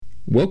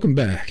Welcome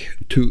back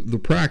to the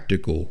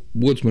Practical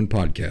Woodsman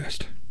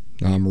Podcast.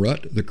 I'm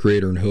Rut, the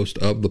creator and host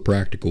of the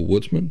Practical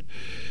Woodsman.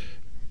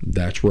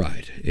 That's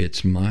right,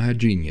 it's my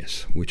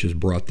genius which has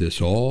brought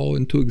this all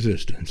into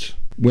existence.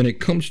 When it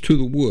comes to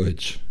the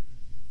woods,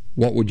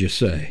 what would you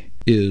say?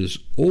 Is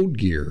old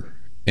gear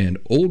and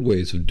old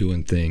ways of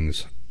doing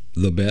things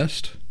the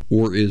best?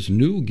 Or is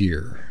new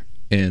gear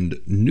and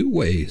new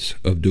ways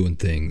of doing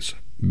things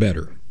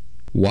better?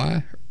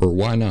 Why or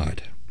why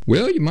not?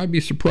 Well, you might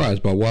be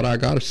surprised by what I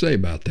got to say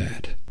about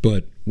that.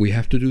 But we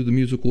have to do the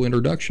musical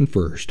introduction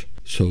first,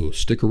 so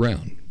stick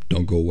around.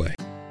 Don't go away.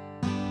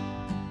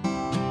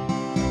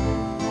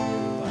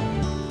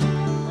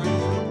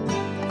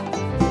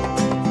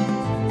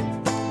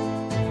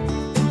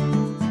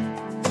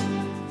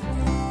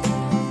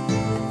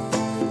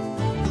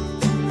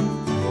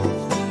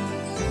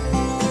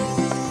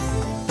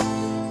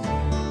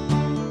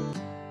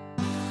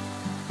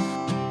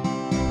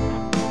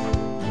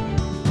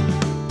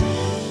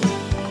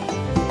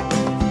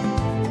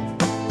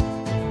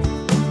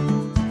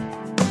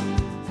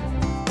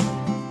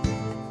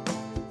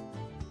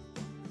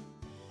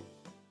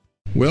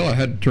 Well, I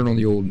had to turn on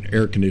the old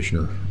air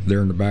conditioner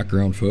there in the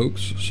background,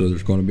 folks, so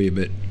there's going to be a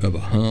bit of a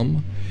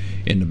hum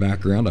in the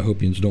background. I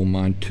hope you don't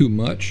mind too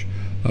much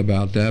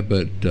about that,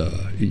 but,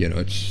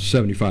 it's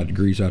 75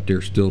 degrees out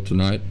there still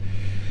tonight,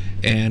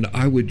 and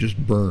I would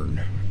just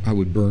burn. I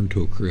would burn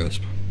to a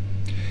crisp.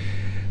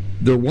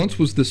 There once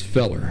was this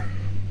feller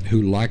who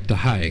liked to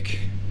hike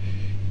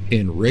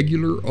in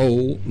regular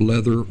old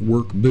leather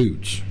work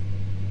boots.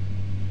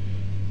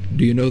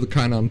 Do you know the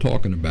kind I'm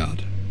talking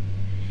about?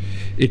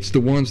 It's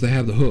the ones that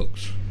have the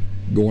hooks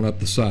going up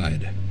the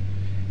side,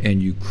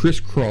 and you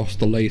crisscross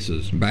the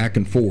laces back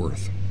and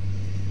forth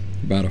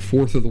about a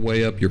fourth of the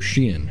way up your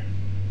shin.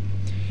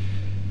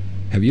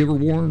 Have you ever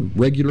worn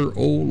regular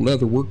old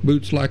leather work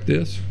boots like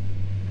this?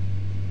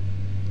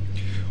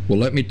 Well,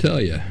 let me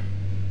tell you,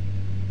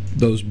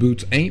 those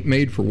boots ain't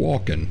made for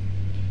walking,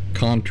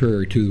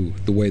 contrary to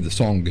the way the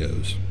song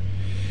goes.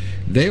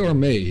 They are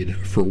made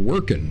for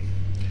working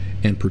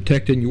and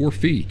protecting your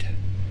feet,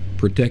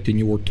 protecting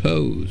your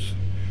toes,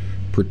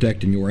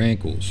 protecting your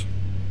ankles.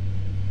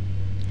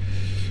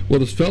 Well,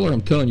 this fella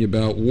I'm telling you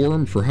about wore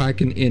them for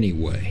hiking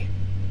anyway.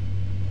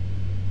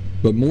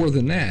 But more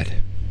than that,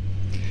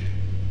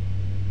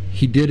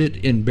 he did it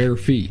in bare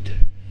feet.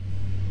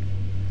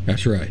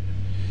 That's right.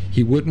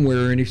 He wouldn't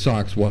wear any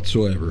socks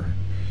whatsoever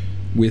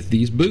with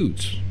these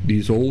boots,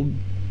 these old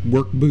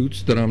work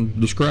boots that I'm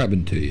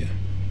describing to you.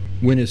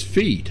 When his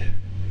feet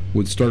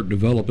would start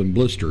developing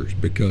blisters,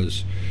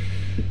 because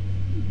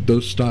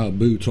those style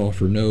boots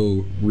offer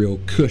no real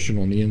cushion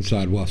on the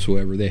inside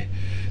whatsoever.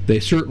 They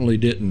certainly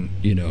didn't,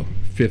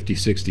 50,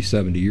 60,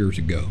 70 years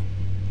ago.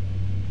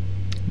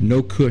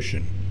 No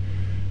cushion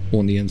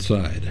on the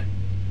inside.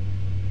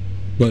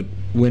 But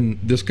when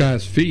this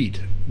guy's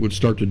feet would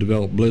start to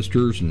develop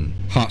blisters and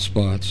hot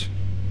spots,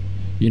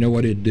 you know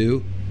what he'd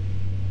do?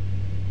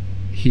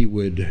 He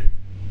would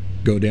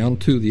go down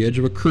to the edge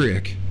of a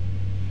creek,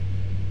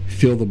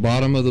 fill the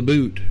bottom of the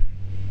boot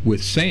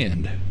with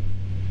sand,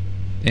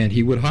 and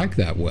he would hike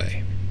that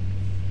way.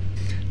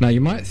 Now,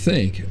 you might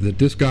think that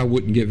this guy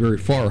wouldn't get very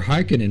far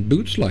hiking in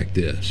boots like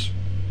this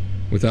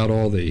without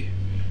all the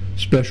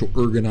special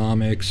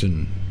ergonomics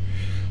and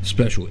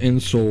special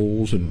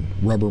insoles and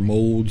rubber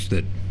molds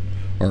that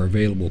are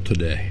available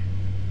today.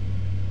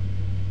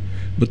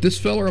 But this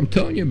feller I'm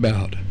telling you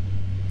about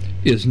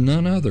is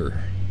none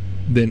other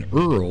than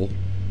Earl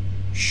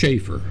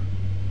Schaefer.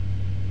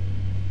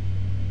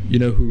 You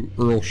know who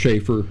Earl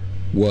Schaefer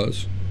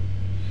was?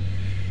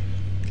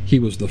 He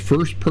was the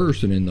first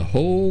person in the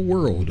whole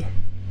world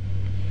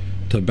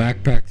to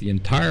backpack the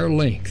entire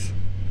length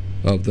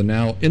of the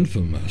now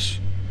infamous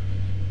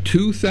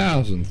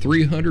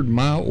 2,300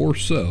 mile or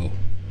so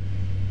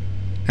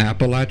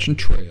Appalachian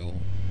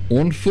Trail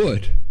on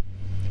foot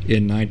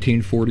in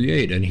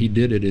 1948, and he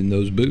did it in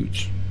those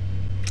boots.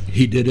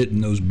 He did it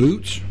in those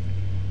boots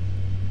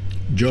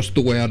just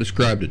the way I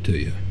described it to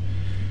you.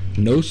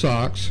 No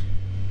socks,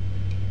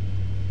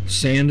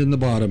 sand in the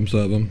bottoms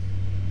of them,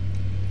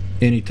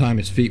 anytime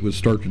his feet would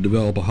start to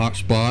develop a hot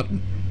spot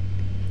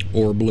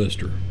or a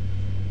blister.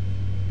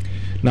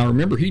 Now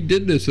remember, he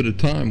did this at a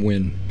time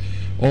when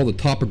all the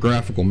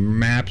topographical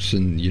maps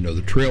and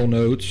the trail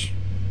notes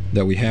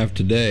that we have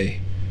today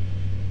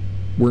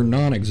were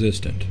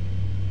non-existent.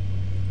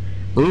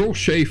 Earl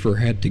Schaefer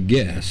had to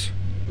guess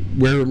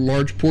where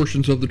large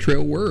portions of the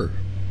trail were.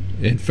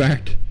 In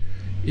fact,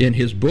 in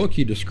his book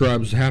he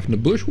describes having to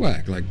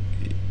bushwhack, like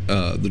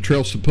the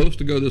trail's supposed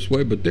to go this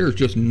way, but there's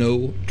just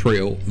no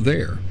trail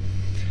there.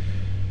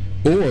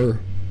 Or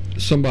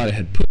somebody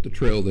had put the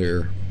trail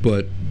there,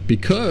 but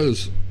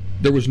because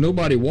there was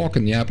nobody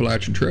walking the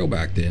Appalachian Trail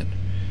back then,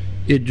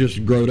 it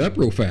just growed up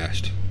real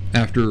fast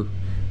after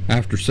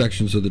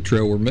sections of the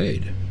trail were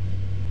made.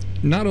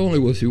 Not only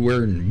was he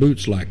wearing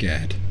boots like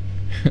that,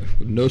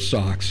 with no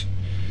socks,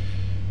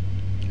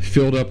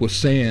 filled up with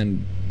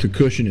sand to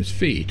cushion his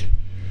feet,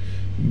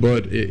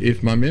 but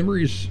if my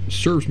memory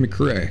serves me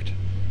correct,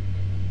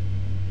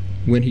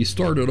 when he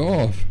started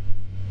off,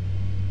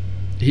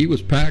 he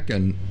was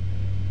packing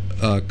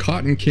a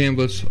cotton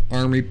canvas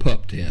army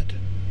pup tent.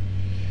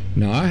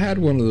 Now, I had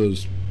one of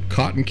those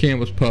cotton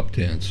canvas pup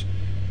tents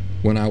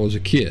when I was a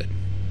kid.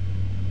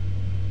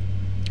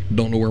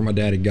 Don't know where my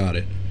daddy got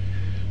it,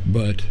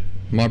 but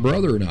my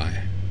brother and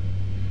I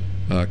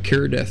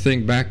carried that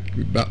thing back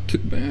about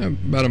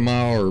a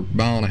mile or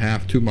mile and a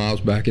half, 2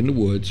 miles back in the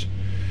woods,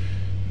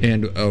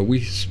 and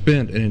we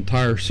spent an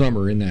entire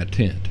summer in that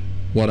tent.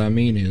 What I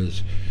mean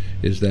is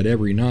that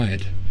every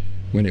night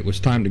when it was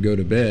time to go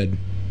to bed,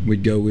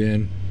 we'd go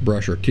in,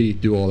 brush our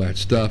teeth, do all that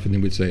stuff, and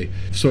then we'd say,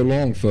 "So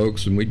long,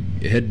 folks," and we'd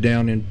head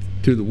down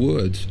into the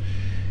woods,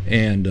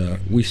 and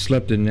we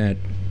slept in that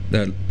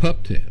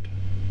pup tent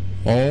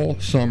all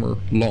summer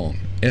long,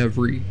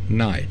 every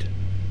night.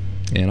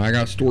 And I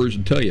got stories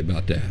to tell you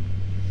about that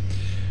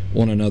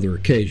on another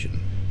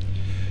occasion.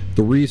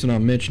 The reason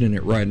I'm mentioning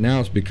it right now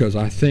is because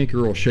I think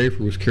Earl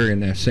Schaefer was carrying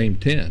that same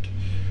tent,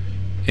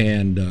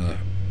 and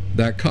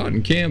that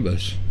cotton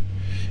canvas,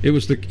 it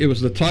was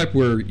the type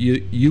where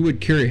you would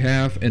carry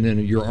half, and then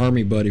your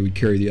army buddy would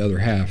carry the other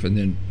half, and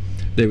then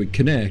they would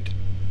connect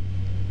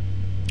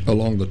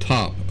along the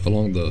top,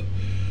 along the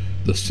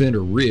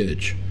center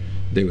ridge.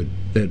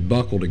 They'd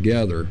buckle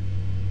together,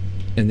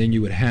 and then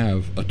you would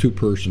have a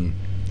 2-person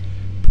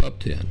pup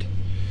tent,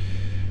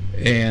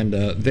 and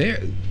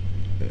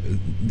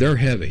they're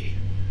heavy.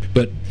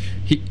 But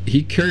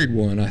he carried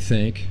one, I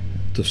think,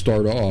 to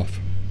start off,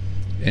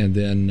 and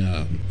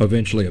then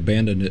eventually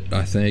abandoned it,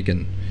 I think,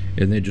 and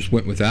they just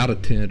went without a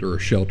tent or a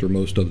shelter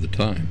most of the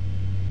time.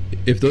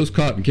 If those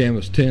cotton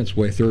canvas tents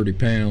weigh 30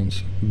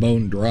 pounds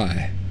bone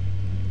dry,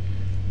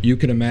 you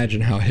can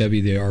imagine how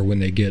heavy they are when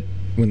they get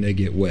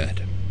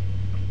wet.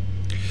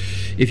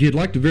 If you'd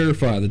like to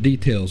verify the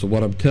details of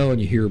what I'm telling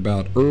you here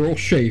about Earl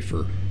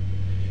Schaefer,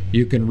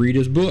 you can read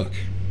his book.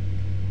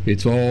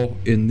 It's all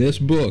in this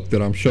book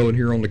that I'm showing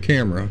here on the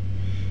camera.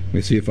 Let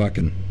me see if I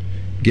can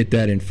get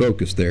that in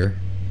focus there.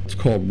 It's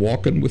called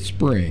Walking with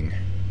Spring,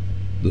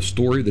 the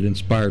story that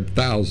inspired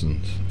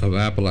thousands of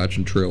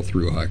Appalachian Trail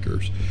thru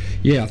hikers.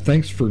 Yeah,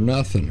 thanks for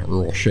nothing,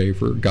 Earl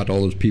Schaefer. Got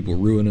all those people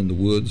ruining the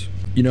woods.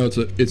 You know,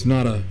 it's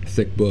not a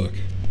thick book.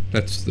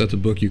 That's a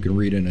book you can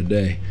read in a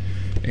day.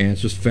 And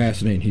it's just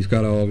fascinating. He's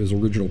got all of his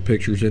original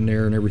pictures in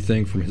there and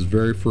everything from his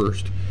very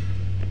first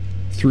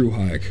thru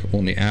hike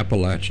on the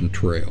Appalachian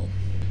Trail.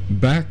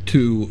 Back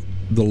to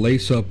the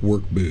lace-up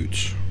work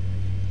boots.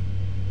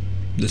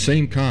 The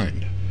same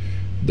kind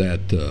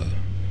that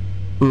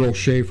Earl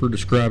Schaefer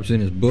describes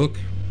in his book.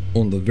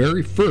 On the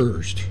very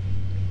first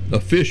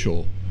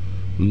official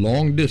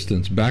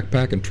long-distance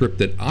backpacking trip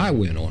that I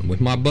went on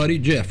with my buddy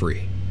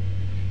Jeffrey,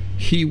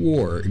 he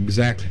wore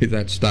exactly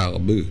that style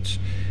of boots.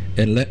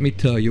 And let me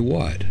tell you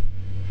what,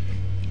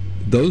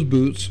 those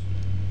boots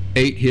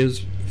ate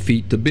his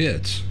feet to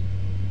bits.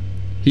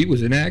 He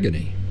was in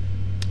agony.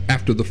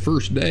 After the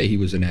first day, he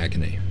was in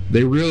agony.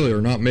 They really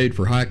are not made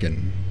for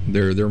hiking.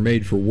 They're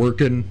made for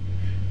working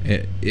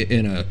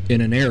in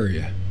an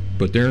area,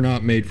 but they're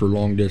not made for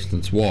long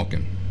distance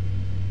walking.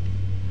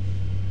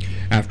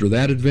 After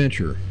that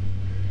adventure,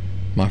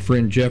 my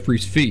friend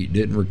Jeffrey's feet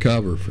didn't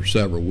recover for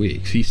several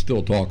weeks. He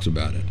still talks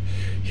about it.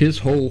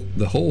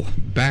 The whole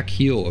back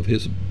heel of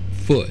his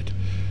foot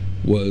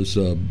was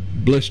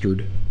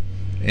blistered,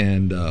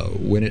 and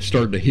when it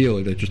started to heal,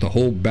 it just a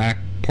whole back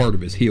part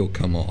of his heel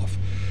come off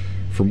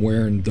from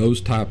wearing those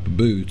type of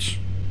boots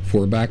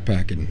for a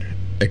backpacking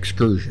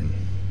excursion.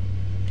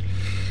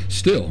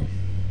 Still,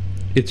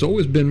 it's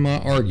always been my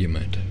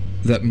argument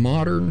that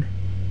modern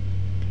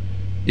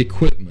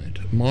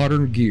equipment,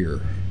 modern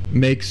gear,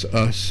 makes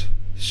us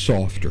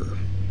softer.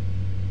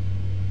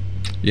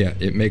 Yeah,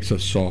 it makes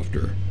us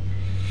softer.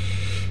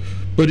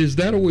 But is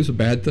that always a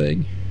bad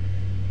thing?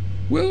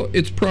 Well,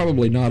 it's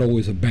probably not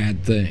always a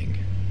bad thing.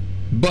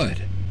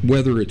 But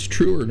whether it's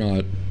true or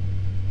not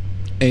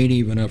ain't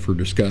even up for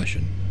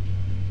discussion.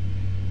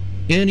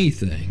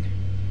 Anything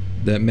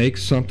that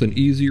makes something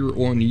easier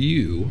on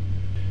you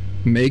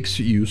makes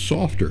you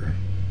softer.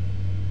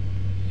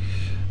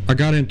 I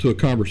got into a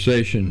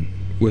conversation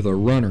with a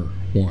runner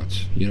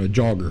once, a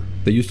jogger.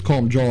 They used to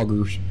call them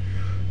joggers.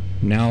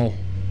 Now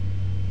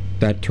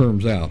that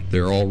term's out.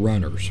 They're all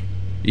runners.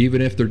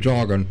 Even if they're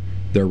jogging,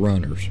 they're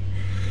runners.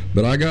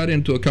 But I got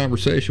into a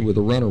conversation with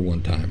a runner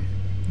one time.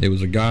 It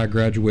was a guy I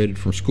graduated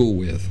from school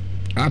with.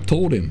 I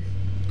told him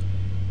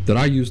that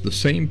I use the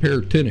same pair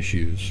of tennis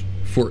shoes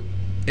for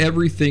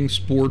everything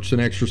sports and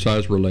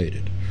exercise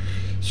related.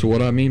 So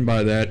what I mean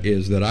by that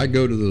is that I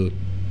go to the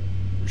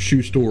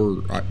shoe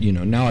store,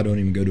 now I don't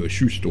even go to a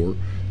shoe store,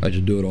 I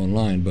just do it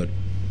online, but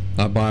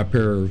I buy a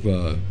pair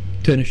of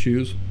tennis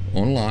shoes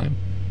online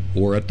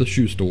or at the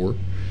shoe store,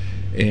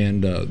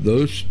 and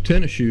those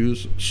tennis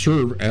shoes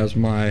serve as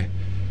my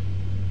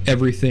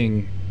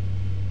everything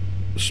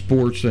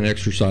sports and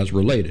exercise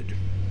related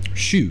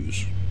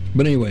shoes.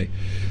 But anyway,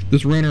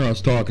 this runner I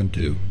was talking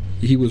to,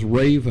 he was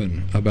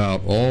raving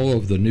about all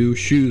of the new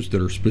shoes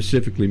that are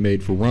specifically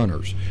made for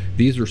runners.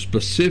 These are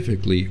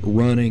specifically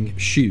running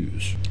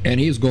shoes. And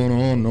he's going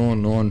on and on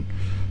and on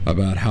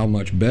about how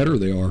much better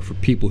they are for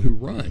people who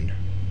run.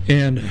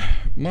 And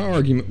my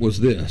argument was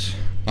this: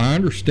 I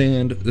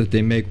understand that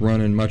they make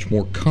running much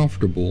more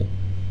comfortable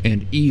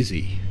and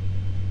easy,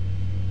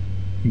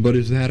 but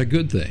is that a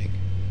good thing?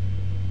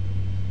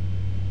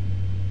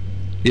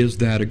 Is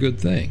that a good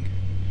thing?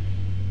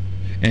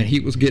 And he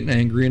was getting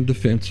angry and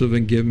defensive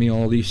and giving me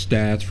all these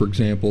stats. For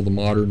example, the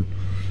modern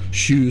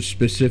shoes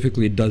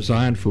specifically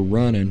designed for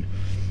running,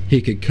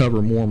 he could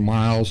cover more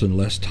miles in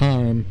less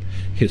time,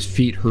 his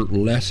feet hurt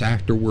less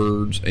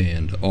afterwards,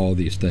 and all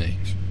these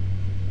things.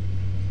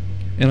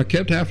 And I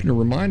kept having to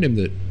remind him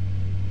that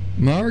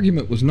my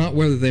argument was not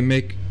whether they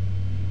make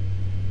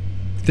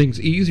things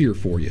easier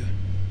for you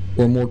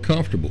or more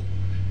comfortable.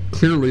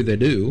 Clearly they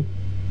do.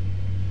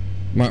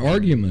 My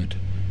argument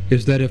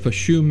is that if a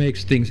shoe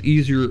makes things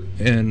easier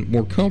and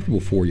more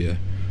comfortable for you,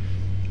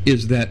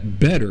 is that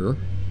better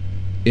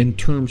in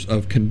terms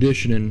of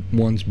conditioning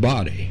one's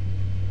body?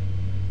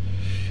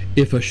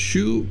 If a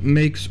shoe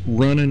makes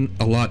running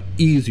a lot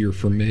easier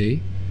for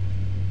me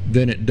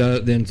than it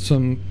does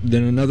than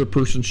another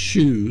person's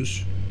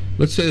shoes,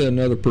 let's say that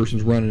another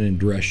person's running in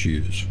dress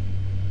shoes.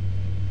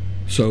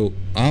 So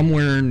I'm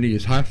wearing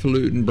these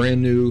highfalutin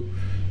brand new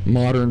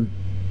modern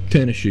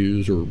tennis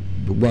shoes or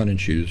running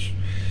shoes,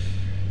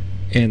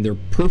 and they're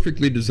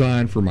perfectly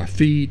designed for my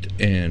feet,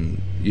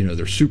 and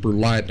they're super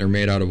light. They're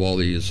made out of all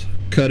these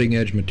cutting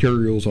edge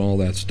materials and all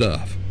that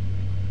stuff.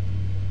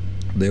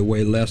 They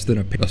weigh less than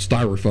a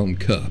styrofoam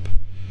cup.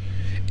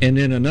 And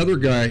then another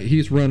guy,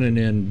 he's running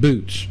in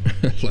boots,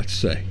 let's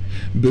say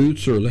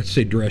boots, or let's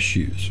say dress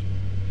shoes.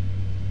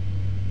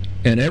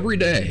 And every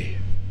day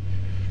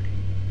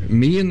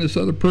me and this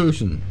other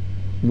person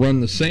run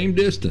the same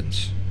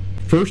distance.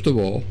 First of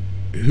all,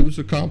 whose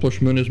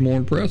accomplishment is more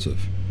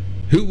impressive?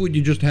 Who would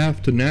you just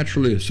have to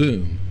naturally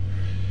assume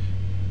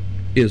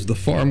is the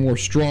far more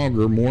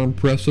stronger, more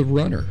impressive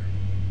runner?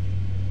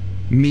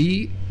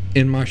 Me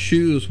in my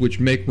shoes,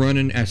 which make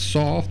running as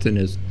soft and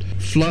as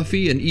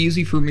fluffy and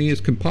easy for me as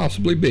can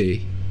possibly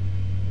be,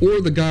 or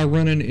the guy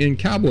running in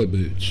cowboy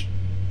boots?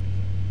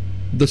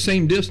 The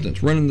same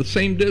distance, running the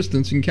same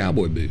distance in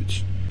cowboy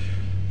boots.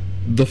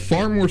 The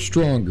far more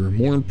stronger,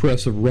 more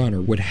impressive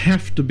runner would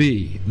have to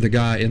be the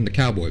guy in the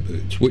cowboy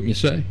boots, wouldn't you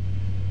say?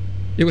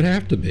 It would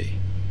have to be.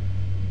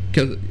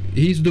 Because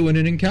he's doing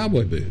it in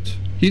cowboy boots.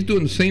 He's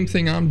doing the same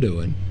thing I'm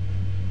doing,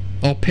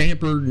 all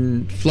pampered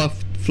and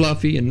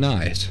fluffy and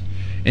nice.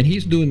 And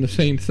he's doing the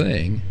same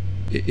thing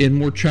in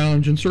more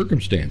challenging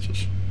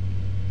circumstances.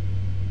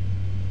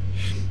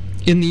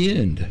 In the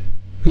end,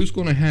 who's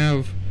going to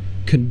have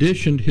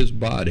conditioned his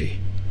body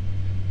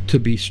to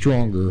be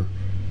stronger,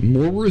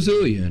 more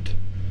resilient,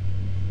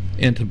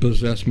 and to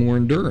possess more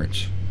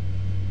endurance?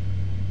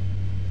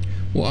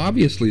 Well,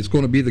 obviously it's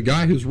going to be the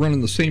guy who's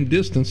running the same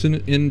distance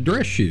in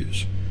dress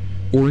shoes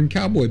or in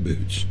cowboy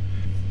boots,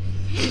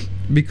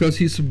 because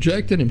he's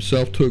subjected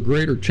himself to a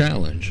greater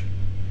challenge.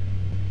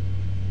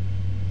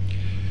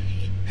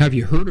 Have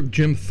you heard of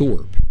Jim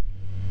Thorpe?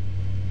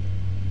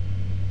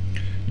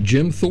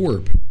 Jim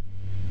Thorpe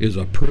is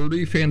a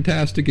pretty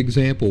fantastic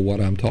example of what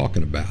I'm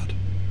talking about.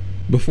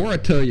 Before I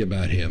tell you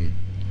about him,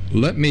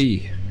 let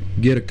me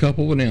get a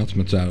couple of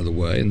announcements out of the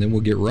way, and then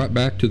we'll get right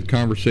back to the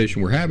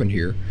conversation we're having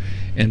here.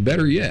 And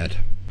better yet,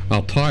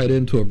 I'll tie it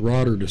into a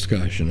broader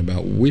discussion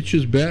about which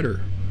is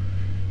better,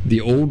 the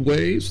old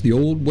ways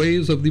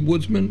of the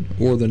woodsman,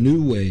 or the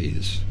new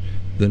ways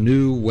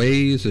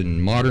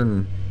and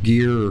modern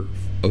gear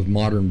of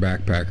modern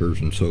backpackers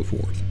and so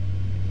forth.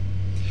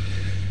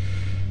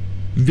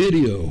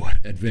 Video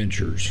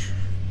adventures.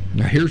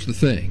 Now here's the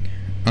thing.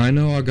 I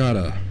know I got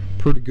a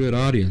pretty good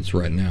audience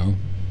right now,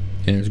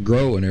 and it's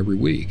growing every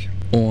week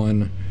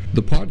on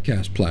the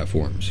podcast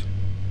platforms,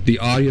 the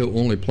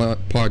audio-only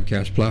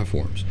podcast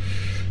platforms.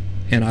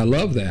 And I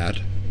love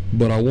that,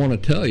 but I want to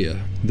tell you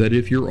that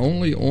if you're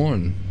only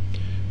on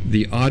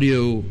the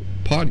audio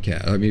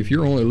podcast, if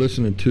you're only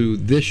listening to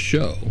this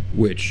show,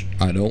 which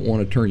I don't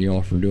want to turn you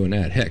off from doing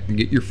that. Heck,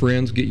 get your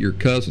friends, get your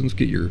cousins,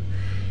 get your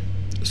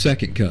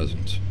second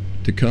cousins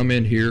to come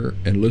in here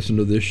and listen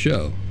to this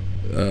show.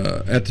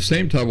 At the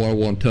same time, what I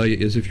want to tell you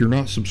is if you're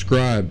not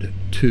subscribed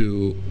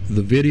to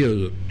the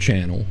video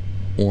channel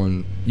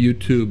on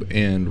YouTube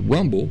and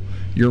Rumble,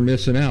 you're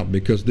missing out,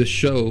 because this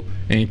show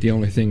ain't the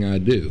only thing I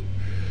do.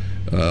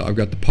 I've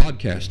got the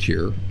podcast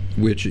here,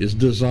 which is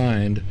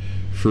designed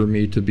for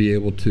me to be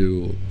able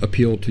to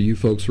appeal to you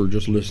folks who are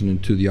just listening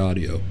to the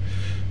audio.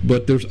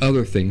 But there's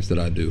other things that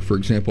I do. For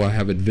example, I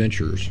have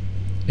adventures,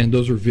 and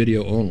those are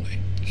video only.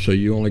 So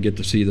you only get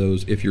to see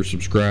those if you're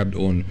subscribed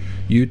on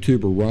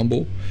YouTube or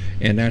Rumble,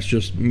 and that's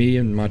just me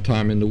and my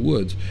time in the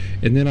woods.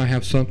 And then I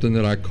have something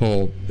that I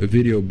call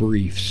video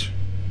briefs.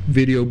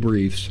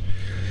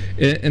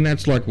 And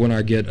that's like when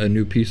I get a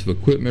new piece of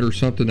equipment or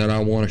something that I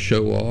want to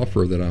show off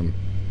or that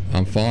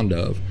I'm fond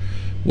of,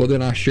 well,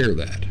 then I share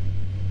that.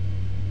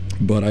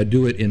 But I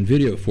do it in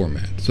video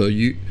format. So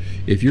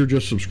if you're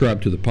just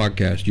subscribed to the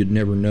podcast, you'd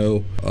never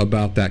know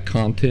about that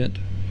content.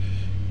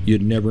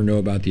 You'd never know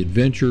about the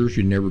adventures.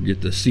 You'd never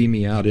get to see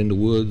me out in the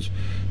woods.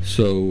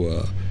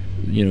 So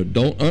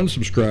don't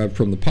unsubscribe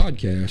from the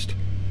podcast,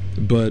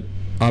 but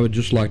I would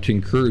just like to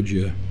encourage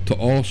you to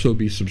also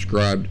be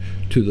subscribed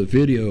to the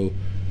video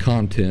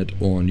content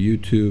on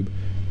YouTube,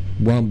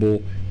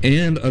 Rumble,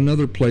 and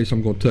another place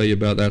I'm going to tell you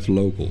about. That's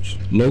Locals.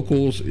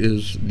 Locals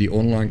is the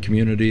online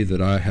community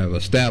that I have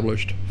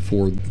established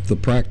for the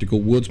Practical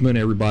Woodsman,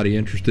 everybody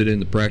interested in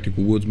the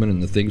Practical Woodsman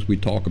and the things we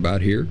talk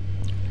about here.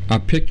 I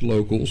picked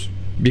Locals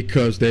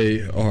because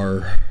they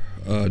are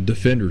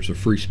defenders of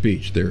free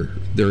speech.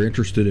 They're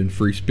interested in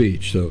free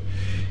speech. So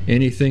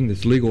anything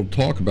that's legal to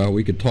talk about,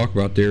 we could talk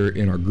about there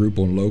in our group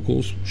on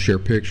Locals, share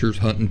pictures,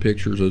 hunting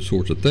pictures, those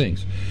sorts of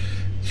things.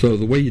 So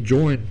the way you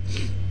join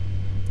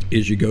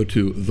is you go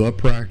to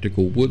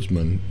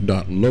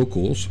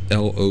thepracticalwoodsman.locals,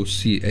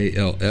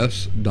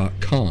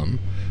 LOCALS.com,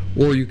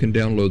 or you can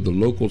download the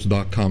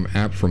locals.com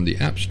app from the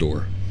App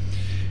Store,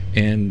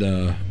 and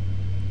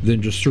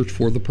then just search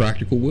for The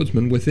Practical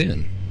Woodsman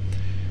within.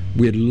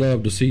 We'd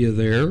love to see you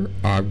there.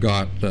 I've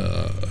got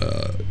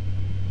a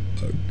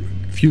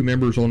few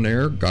members on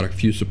there, got a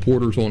few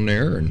supporters on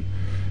there, and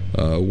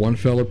one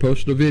fella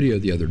posted a video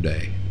the other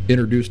day,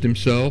 introduced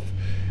himself,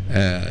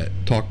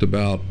 talked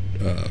about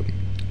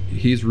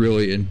he's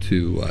really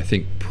into, I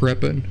think,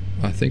 prepping,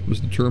 I think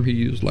was the term he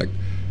used,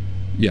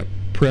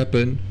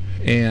 prepping.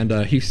 And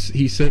he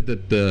said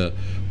that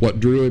what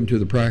drew him to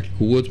the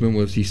Practical Woodsman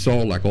was he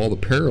saw like all the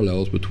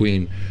parallels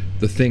between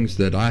the things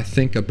that I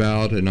think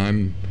about and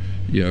I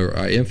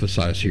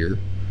emphasize here,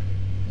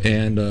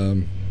 and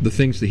the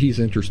things that he's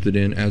interested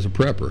in as a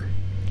prepper.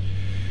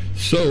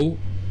 So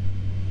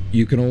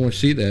you can only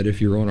see that if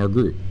you're on our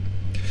group.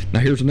 Now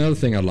here's another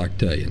thing I'd like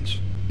to tell you.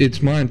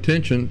 It's my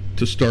intention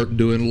to start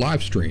doing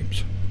live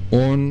streams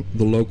on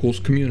the Locals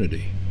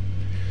community.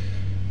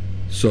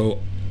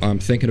 So I'm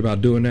thinking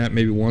about doing that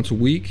maybe once a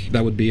week.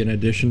 That would be in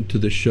addition to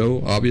this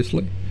show,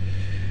 obviously.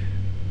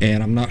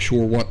 And I'm not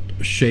sure what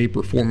shape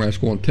or format it's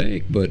going to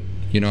take, but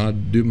I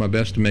do my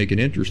best to make it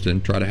interesting,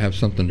 try to have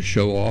something to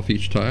show off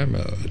each time,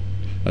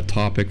 a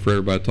topic for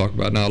everybody to talk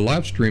about. Now, a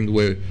live stream, the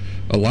way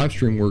a live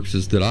stream works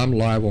is that I'm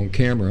live on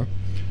camera,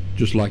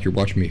 just like you're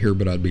watching me here,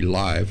 but I'd be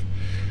live.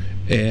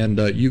 And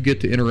you get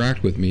to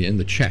interact with me in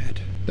the chat.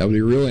 That would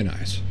be really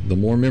nice. The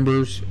more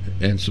members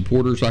and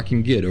supporters I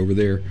can get over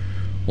there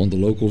on the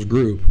Locals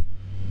group,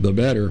 the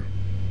better,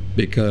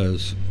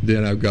 because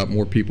then I've got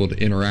more people to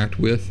interact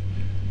with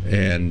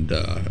and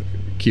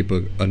keep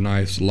a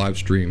nice live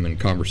stream and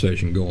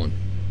conversation going.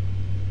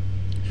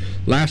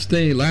 Last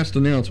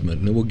announcement,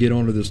 and then we'll get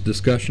on to this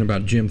discussion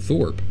about Jim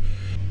Thorpe.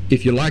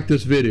 If you like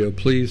this video,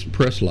 please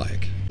press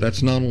like.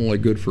 That's not only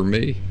good for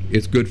me,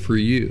 it's good for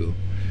you.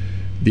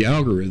 The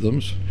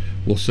algorithms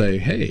will say,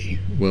 hey,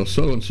 well,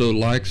 so-and-so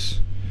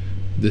likes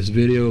this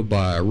video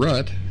by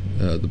Rut,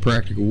 the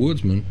Practical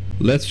Woodsman.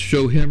 Let's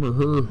show him or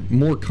her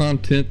more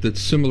content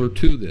that's similar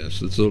to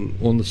this. It's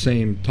on the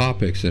same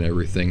topics and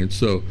everything. And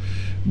so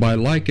by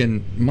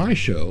liking my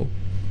show,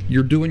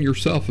 you're doing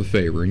yourself a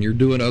favor, and you're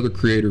doing other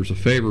creators a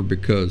favor,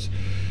 because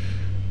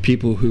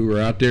people who are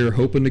out there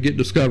hoping to get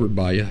discovered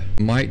by you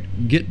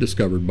might get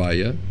discovered by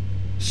you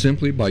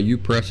simply by you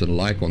pressing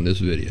like on this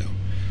video.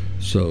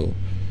 So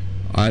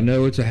I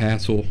know it's a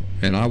hassle,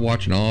 and I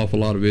watch an awful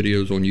lot of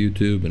videos on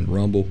YouTube and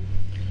Rumble,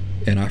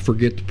 and I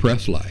forget to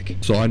press like,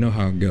 so I know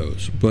how it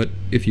goes. But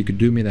if you could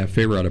do me that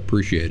favor, I'd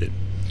appreciate it.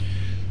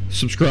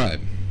 Subscribe.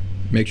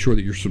 Make sure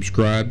that you're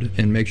subscribed,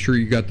 and make sure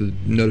you got the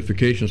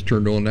notifications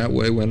turned on. That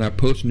way when I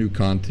post new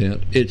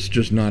content, it's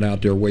just not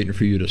out there waiting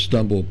for you to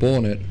stumble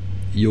upon it.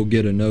 You'll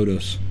get a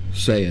notice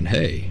saying,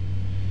 hey,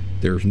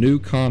 there's new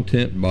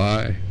content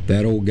by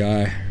that old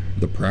guy,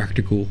 the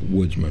Practical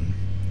Woodsman.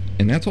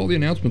 And that's all the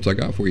announcements I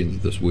got for you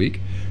this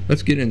week.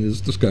 Let's get into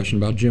this discussion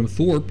about Jim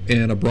Thorpe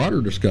and a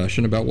broader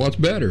discussion about what's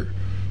better,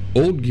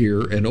 old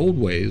gear and old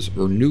ways,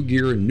 or new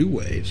gear and new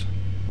ways.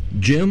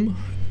 Jim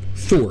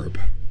Thorpe.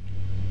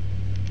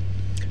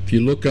 If you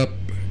look up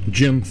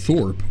Jim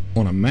Thorpe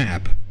on a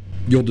map,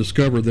 you'll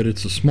discover that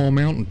it's a small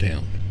mountain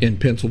town in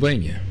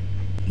Pennsylvania.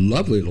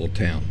 Lovely little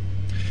town.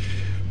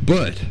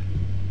 But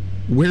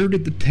where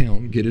did the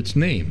town get its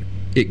name?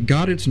 It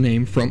got its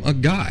name from a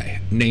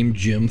guy named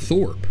Jim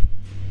Thorpe.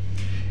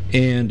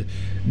 And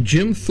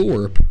Jim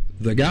Thorpe,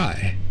 the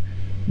guy,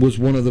 was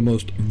one of the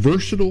most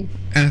versatile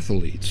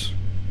athletes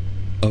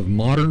of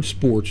modern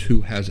sports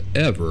who has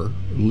ever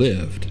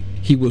lived.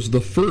 He was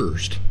the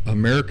first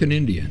American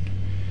Indian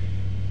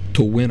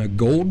to win a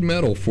gold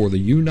medal for the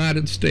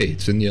United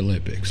States in the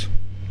Olympics.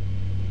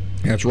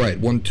 That's right,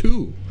 won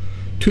two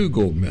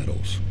gold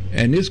medals.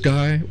 And this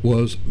guy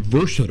was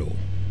versatile.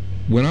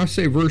 When I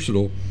say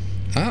versatile,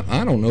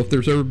 I don't know if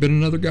there's ever been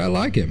another guy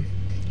like him.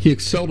 He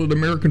excelled at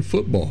American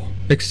football,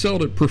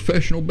 excelled at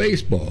professional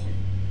baseball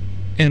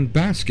and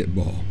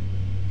basketball.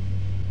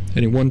 And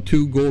he won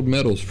 2 gold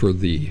medals for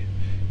the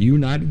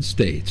United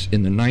States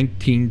in the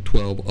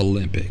 1912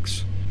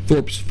 Olympics.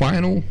 Thorpe's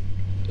final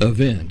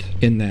event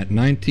in that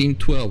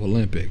 1912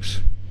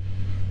 Olympics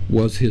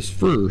was his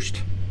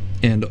first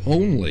and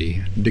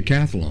only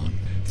decathlon.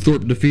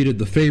 Thorpe defeated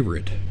the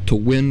favorite to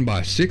win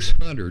by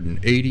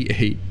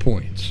 688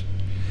 points.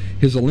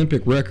 His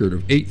Olympic record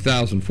of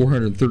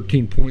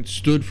 8,413 points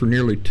stood for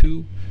nearly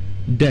 2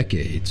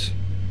 decades.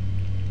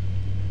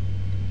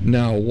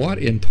 Now, what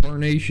in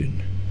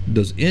tarnation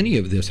does any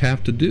of this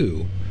have to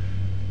do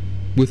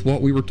with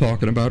what we were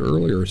talking about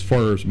earlier as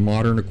far as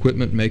modern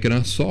equipment making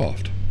us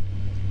soft?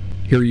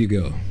 Here you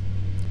go.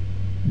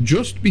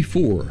 Just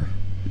before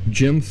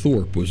Jim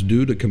Thorpe was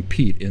due to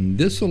compete in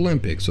this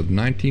Olympics of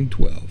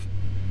 1912,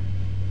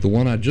 the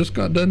one I just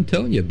got done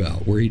telling you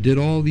about, where he did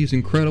all these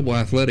incredible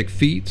athletic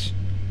feats,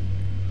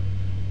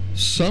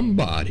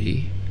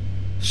 somebody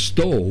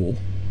stole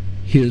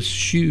his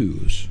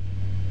shoes.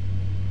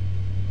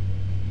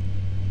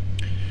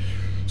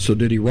 So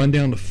did he run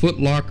down to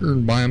Foot Locker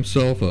and buy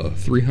himself a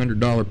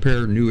 $300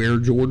 pair of new Air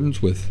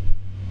Jordans with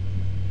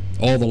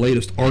all the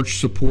latest arch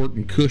support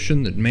and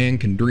cushion that man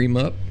can dream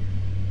up?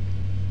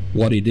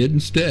 What he did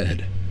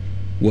instead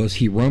was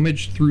he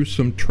rummaged through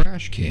some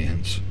trash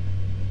cans,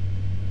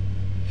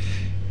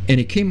 and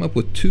he came up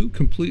with 2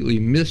 completely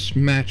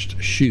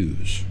mismatched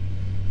shoes,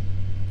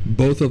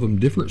 both of them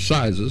different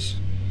sizes,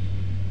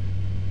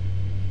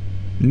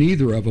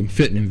 neither of them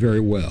fitting him very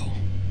well.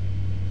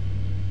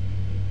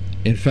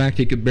 In fact,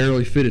 he could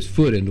barely fit his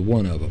foot into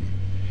one of them.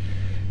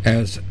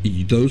 As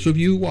those of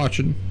you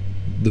watching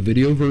the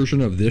video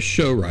version of this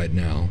show right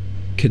now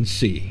can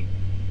see.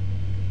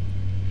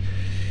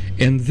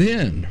 And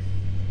then,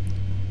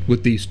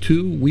 with these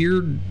 2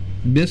 weird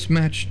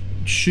mismatched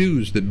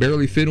shoes that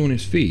barely fit on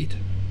his feet,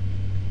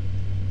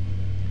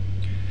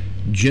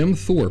 Jim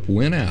Thorpe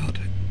went out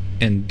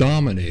and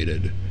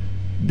dominated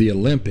the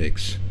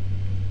Olympics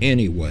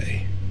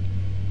anyway.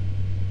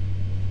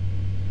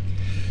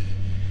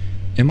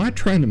 Am I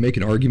trying to make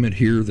an argument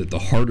here that the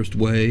hardest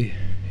way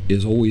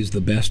is always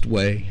the best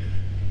way?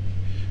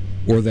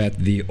 Or that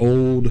the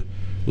old,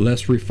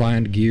 less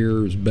refined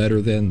gear is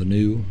better than the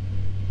new?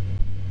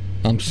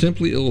 I'm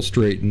simply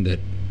illustrating that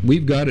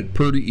we've got it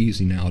pretty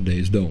easy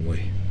nowadays, don't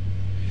we?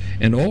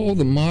 And all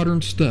the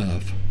modern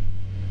stuff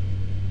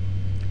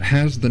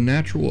has the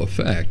natural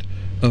effect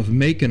of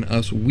making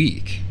us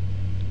weak.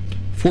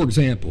 For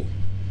example,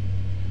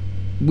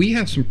 we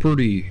have some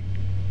pretty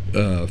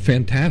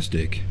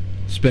fantastic,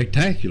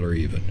 spectacular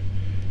even,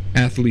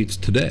 athletes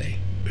today.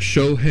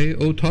 Shohei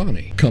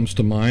Ohtani comes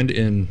to mind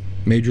in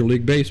Major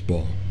League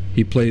Baseball.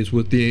 He plays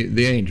with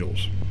the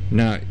Angels.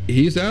 Now,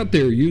 he's out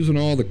there using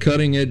all the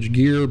cutting-edge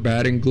gear,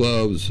 batting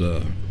gloves,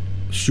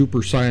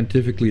 super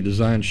scientifically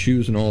designed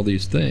shoes and all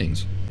these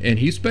things. And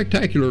he's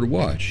spectacular to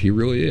watch. He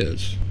really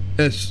is.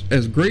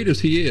 As great as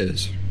he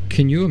is,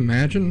 can you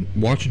imagine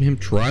watching him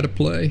try to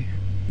play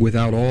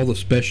without all the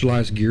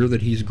specialized gear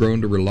that he's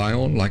grown to rely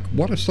on? Like,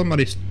 what if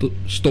somebody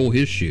stole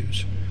his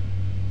shoes?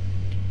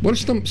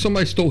 What if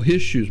somebody stole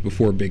his shoes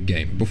before a big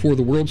game, before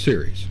the World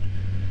Series?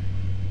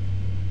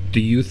 Do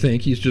you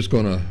think he's just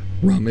going to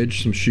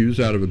rummage some shoes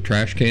out of a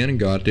trash can and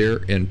go out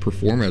there and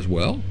perform as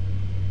well?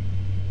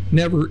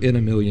 Never in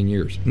a million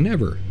years.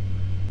 Never.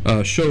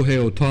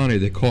 Shohei Ohtani,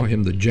 they call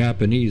him the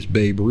Japanese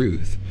Babe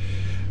Ruth.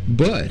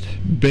 But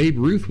Babe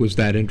Ruth was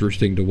that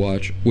interesting to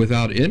watch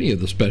without any of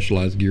the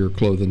specialized gear or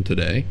clothing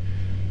today.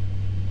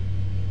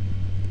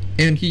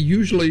 And he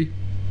usually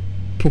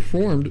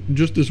performed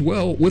just as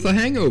well with a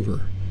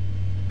hangover.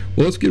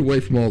 Well, let's get away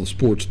from all the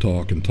sports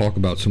talk and talk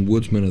about some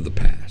woodsmen of the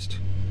past.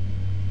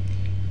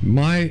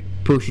 My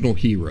personal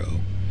hero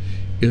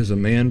is a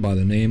man by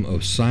the name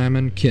of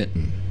Simon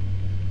Kenton,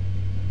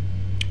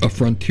 a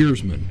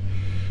frontiersman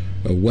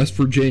of West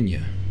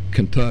Virginia,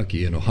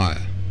 Kentucky, and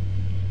Ohio.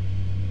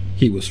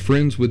 He was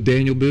friends with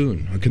Daniel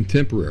Boone, a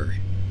contemporary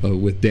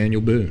with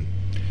Daniel Boone,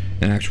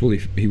 and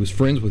actually he was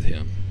friends with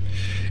him.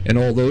 And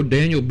although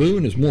Daniel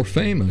Boone is more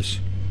famous,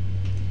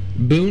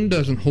 Boone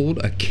doesn't hold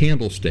a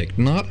candlestick,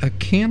 not a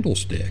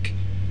candlestick,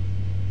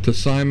 to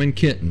Simon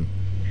Kenton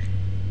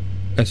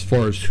as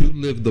far as who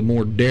lived the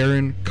more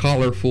daring,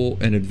 colorful,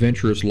 and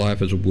adventurous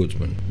life as a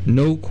woodsman.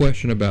 No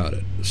question about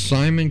it.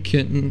 Simon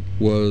Kenton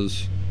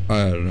was,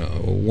 I don't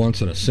know,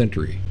 once in a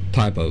century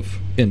type of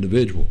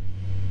individual.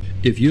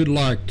 If you'd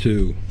like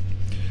to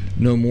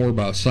know more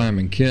about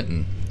Simon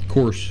Kenton, of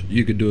course,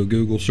 you could do a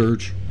Google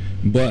search,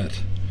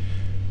 but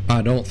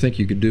I don't think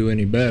you could do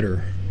any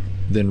better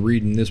than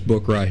reading this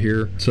book right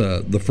here. It's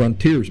The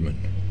Frontiersman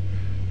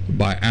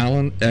by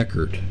Alan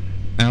Eckert.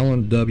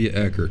 Alan W.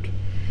 Eckert.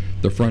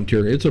 The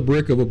Frontier. It's a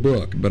brick of a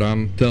book, but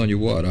I'm telling you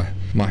what,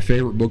 my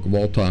favorite book of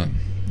all time.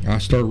 I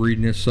started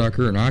reading this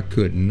sucker and I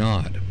could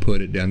not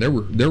put it down.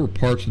 There were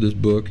parts of this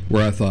book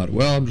where I thought,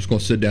 well, I'm just going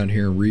to sit down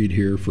here and read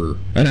here for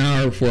an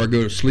hour before I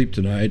go to sleep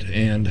tonight,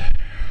 and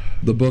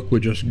the book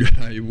would just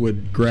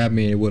would grab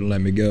me and it wouldn't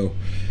let me go.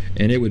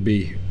 And it would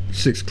be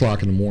 6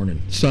 o'clock in the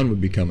morning. Sun would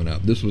be coming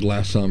up. This was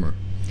last summer.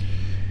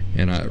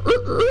 And I,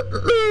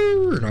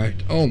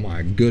 oh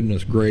my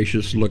goodness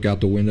gracious, look out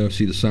the window,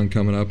 see the sun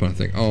coming up, and I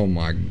think, oh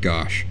my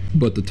gosh.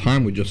 But the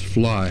time would just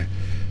fly.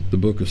 The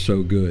book is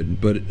so good.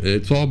 But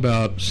it's all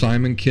about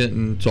Simon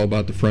Kenton. It's all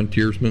about the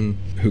frontiersmen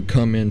who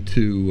come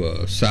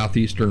into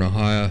southeastern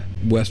Ohio,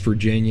 West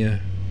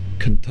Virginia,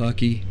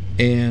 Kentucky,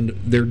 and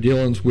their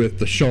dealings with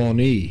the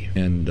Shawnee,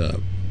 and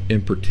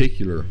in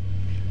particular,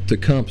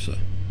 Tecumseh,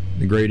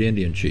 the great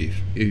Indian chief.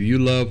 If you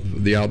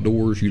love the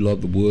outdoors, you love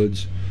the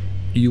woods,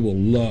 you will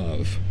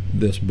love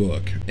this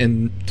book.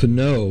 And to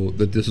know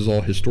that this is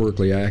all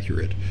historically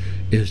accurate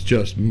is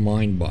just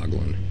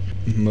mind-boggling.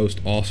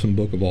 Most awesome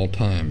book of all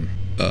time.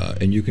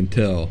 And you can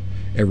tell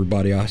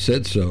everybody I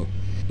said so.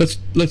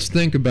 Let's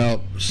think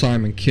about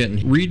Simon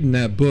Kenton. Reading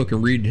that book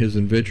and reading his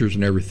adventures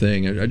and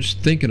everything, and just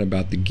thinking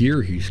about the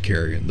gear he's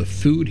carrying, the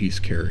food he's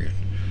carrying.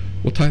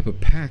 What type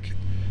of pack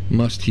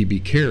must he be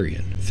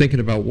carrying? Thinking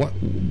about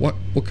what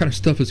kind of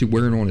stuff is he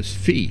wearing on his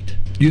feet?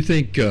 You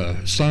think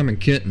Simon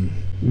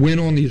Kenton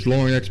went on these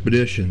long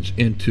expeditions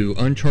into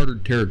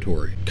uncharted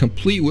territory,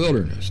 complete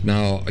wilderness.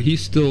 Now,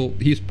 he's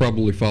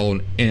probably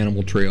following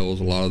animal trails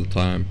a lot of the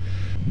time,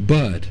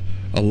 but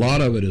a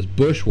lot of it is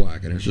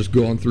bushwhacking. It's just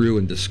going through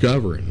and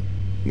discovering.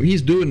 When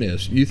he's doing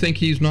this, you think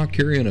he's not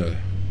carrying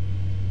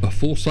a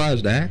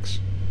full-sized axe?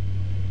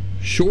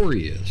 Sure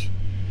he is.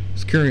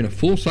 He's carrying a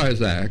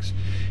full-size axe.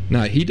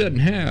 Now, he doesn't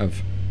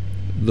have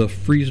the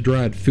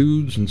freeze-dried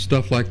foods and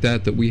stuff like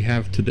that we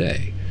have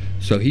today.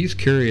 So he's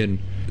carrying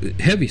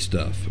heavy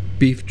stuff.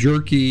 Beef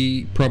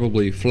jerky,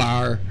 probably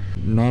flour,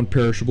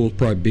 non-perishables,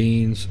 probably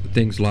beans,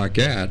 things like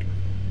that.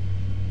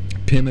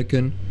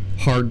 Pemmican,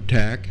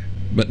 hardtack.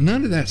 But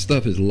none of that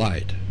stuff is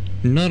light.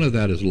 None of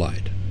that is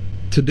light.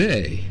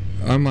 Today,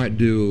 I might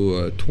do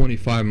a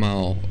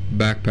 25-mile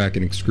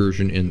backpacking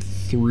excursion in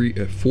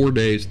 4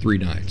 days, 3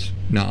 nights.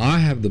 Now, I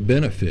have the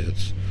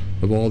benefits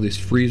of all these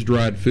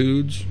freeze-dried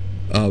foods,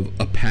 of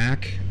a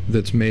pack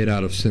that's made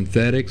out of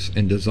synthetics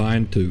and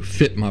designed to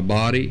fit my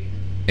body,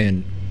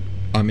 and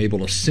I'm able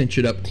to cinch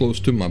it up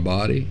close to my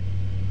body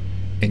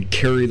and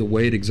carry the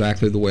weight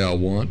exactly the way I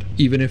want.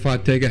 Even if I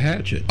take a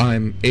hatchet,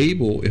 I'm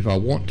able, if I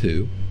want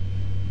to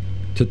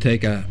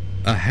take a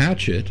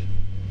hatchet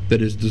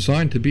that is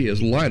designed to be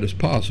as light as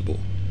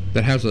possible,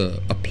 that has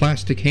a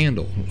plastic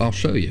handle. I'll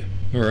show you.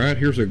 All right,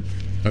 here's a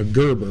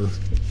Gerber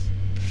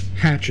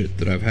hatchet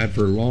that I've had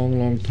for a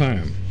long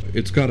time.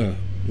 It's got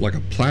like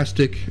a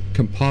plastic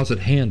composite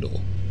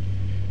handle.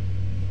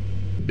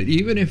 But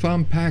even if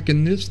I'm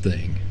packing this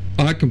thing,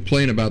 I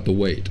complain about the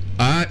weight.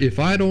 If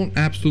I don't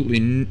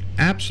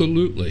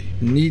absolutely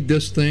need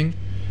this thing,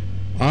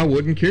 I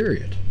wouldn't carry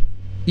it,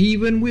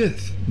 even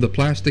with the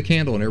plastic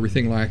handle and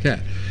everything like that.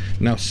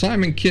 Now,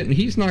 Simon Kenton,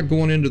 he's not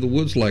going into the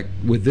woods like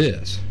with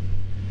this.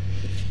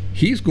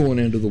 He's going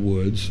into the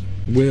woods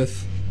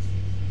with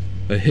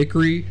a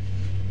hickory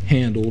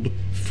handled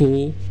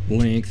full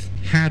length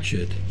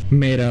hatchet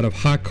made out of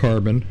high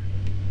carbon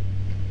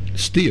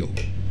steel.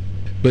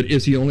 But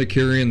is he only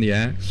carrying the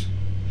axe?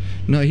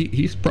 No,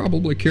 he's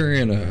probably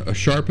carrying a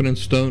sharpening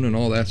stone and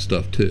all that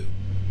stuff too,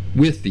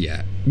 with the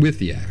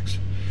axe.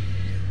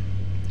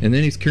 And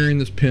then he's carrying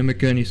this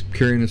pemmican, he's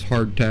carrying this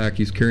hardtack,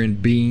 he's carrying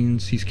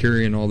beans, he's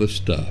carrying all this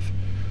stuff.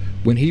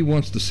 When he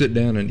wants to sit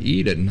down and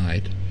eat at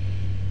night,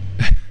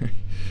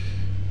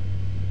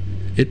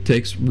 it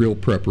takes real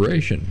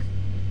preparation.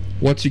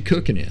 What's he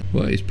cooking in?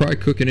 Well, he's probably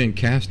cooking in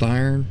cast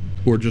iron,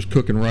 or just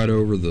cooking right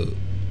over the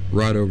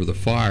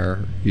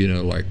fire,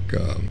 like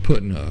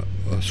putting a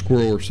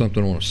squirrel or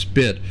something on a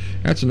spit.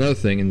 That's another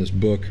thing in this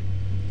book,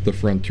 The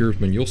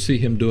Frontiersman. You'll see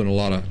him doing a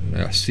lot of,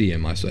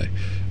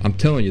 I'm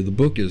telling you, the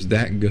book is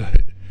that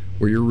good.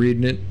 Where you're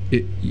reading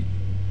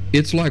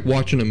it's like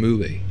watching a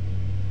movie.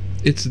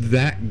 It's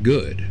that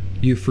good.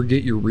 You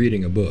forget you're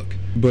reading a book.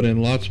 But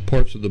in lots of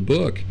parts of the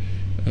book,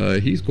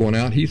 he's going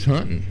out, he's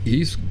hunting,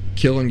 he's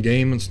killing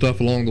game and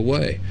stuff along the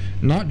way.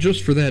 Not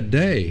just for that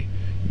day,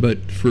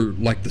 but for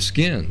like the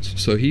skins.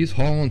 So he's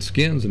hauling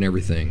skins and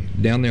everything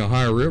down the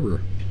Ohio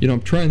River.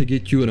 I'm trying to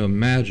get you to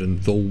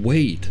imagine the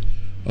weight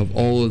of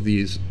all of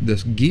this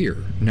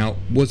gear. Now,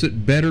 was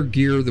it better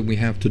gear than we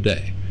have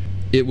today?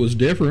 It was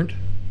different.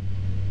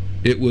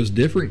 It was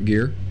different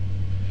gear.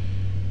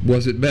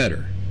 Was it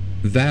better?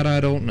 That I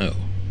don't know.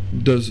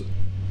 Does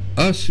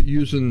us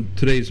using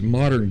today's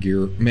modern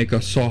gear make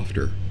us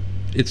softer?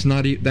 That's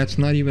not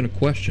even a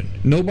question.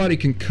 Nobody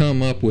can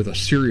come up with a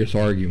serious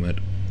argument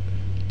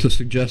to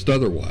suggest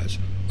otherwise.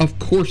 Of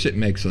course it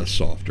makes us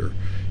softer.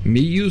 Me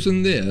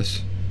using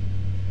this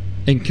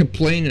and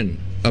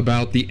complaining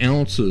about the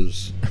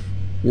ounces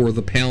or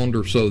the pound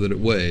or so that it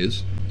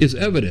weighs is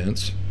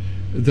evidence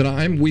that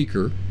I'm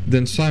weaker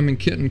than Simon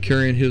Kenton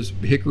carrying his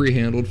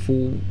hickory-handled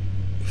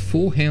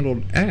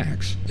full-handled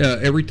axe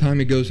every time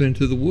he goes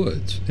into the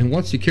woods. And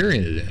what's he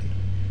carrying it in?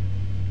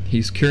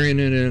 He's carrying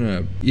it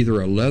in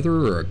either a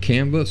leather or a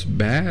canvas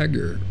bag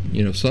or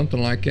something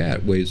like that.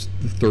 It weighs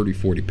 30,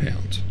 40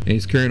 pounds. And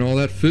he's carrying all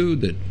that food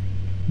that,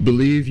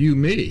 believe you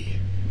me,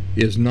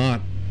 is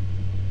not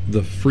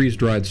the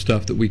freeze-dried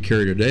stuff that we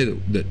carry today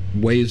that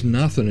weighs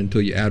nothing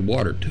until you add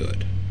water to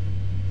it.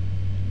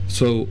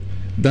 So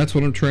that's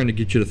what I'm trying to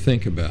get you to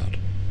think about.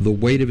 The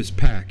weight of his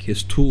pack,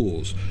 his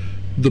tools,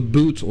 the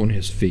boots on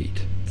his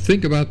feet.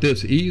 Think about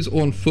this. He's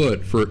on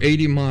foot for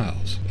 80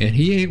 miles, and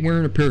he ain't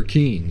wearing a pair of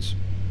Keens,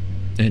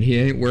 and he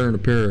ain't wearing a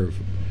pair of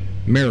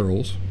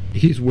Merrells.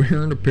 He's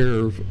wearing a pair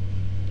of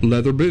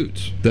leather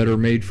boots that are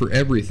made for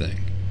everything.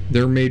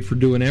 They're made for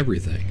doing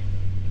everything.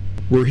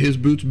 Were his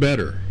boots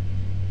better?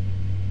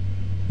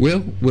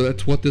 Well,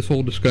 that's what this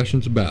whole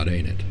discussion's about,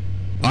 ain't it?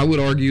 I would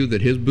argue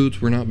that his boots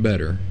were not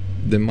better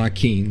than my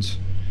Keens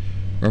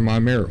or my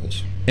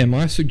Merrells. Am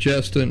I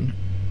suggesting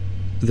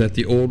that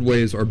the old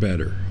ways are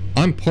better?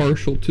 I'm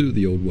partial to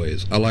the old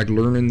ways. I like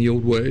learning the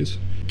old ways.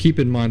 Keep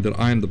in mind that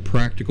I am the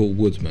practical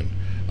woodsman.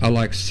 I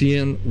like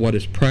seeing what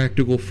is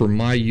practical for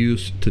my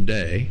use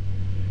today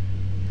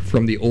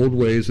from the old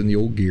ways and the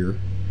old gear,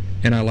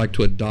 and I like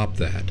to adopt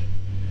that.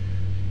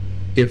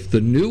 If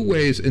the new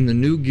ways in the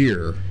new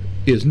gear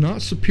is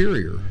not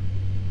superior,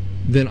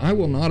 then I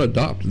will not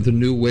adopt the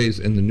new ways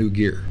in the new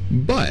gear.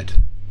 But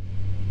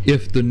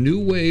if the new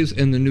ways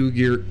in the new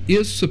gear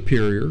is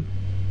superior,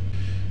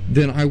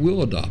 then I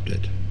will adopt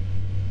it.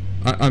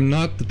 I'm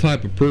not the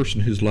type of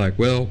person who's like,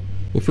 well,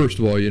 first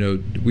of all,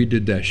 we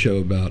did that show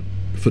about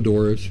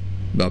fedoras,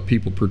 about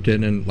people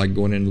pretending, like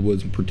going into the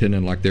woods and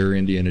pretending like they're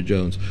Indiana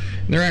Jones.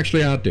 And they're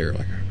actually out there,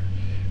 like,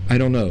 I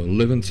don't know,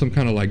 living some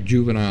kind of like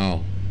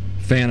juvenile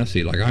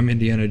fantasy, like I'm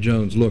Indiana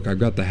Jones. Look, I've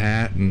got the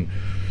hat, and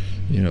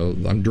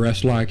I'm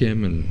dressed like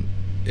him,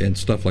 and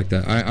stuff like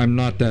that. I'm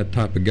not that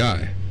type of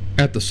guy.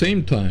 At the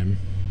same time,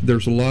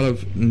 there's a lot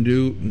of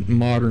new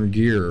modern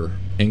gear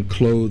and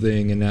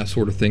clothing and that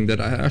sort of thing that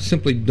I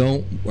simply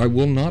I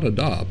will not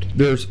adopt.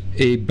 There's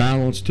a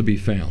balance to be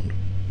found.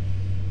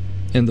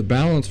 And the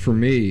balance for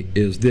me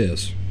is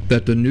this,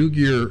 that the new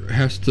gear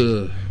has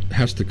to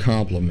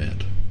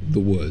complement the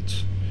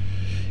woods.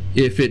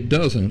 If it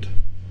doesn't,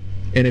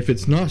 and if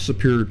it's not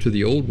superior to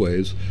the old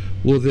ways,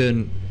 well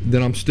then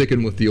I'm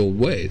sticking with the old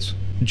ways.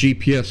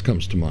 GPS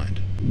comes to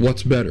mind.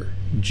 What's better,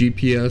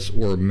 GPS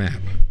or a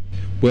map?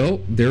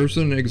 Well, there's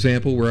an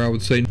example where I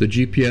would say the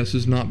GPS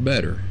is not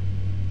better.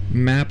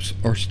 Maps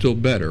are still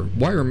better.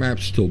 Why are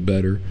maps still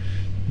better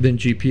than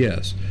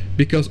GPS?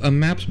 Because a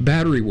map's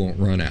battery won't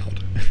run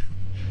out.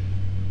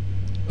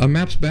 A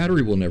map's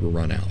battery will never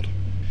run out.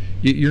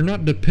 You're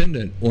not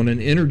dependent on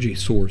an energy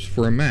source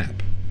for a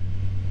map.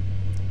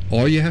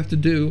 All you have to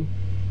do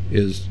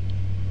is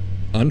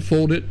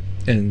unfold it,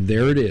 and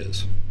there it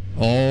is,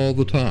 all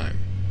the time.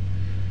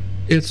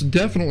 It's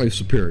definitely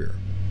superior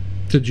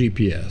to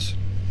GPS.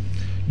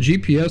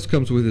 GPS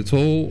comes with its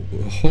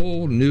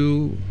whole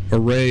new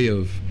array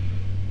of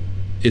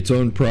its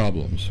own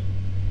problems.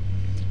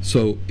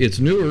 So it's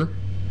newer.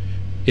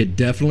 It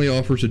definitely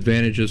offers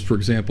advantages, for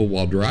example,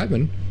 while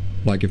driving.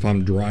 Like if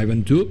I'm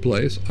driving to a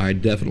place, I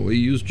definitely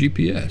use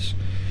GPS.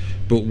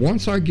 But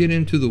once I get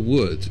into the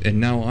woods, and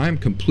now I'm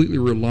completely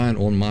reliant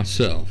on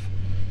myself,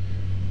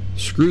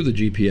 screw the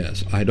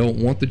GPS. I don't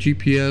want the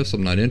GPS.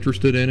 I'm not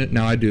interested in it.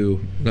 Now I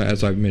do,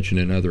 as I've mentioned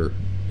in other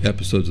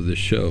episodes of this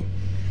show,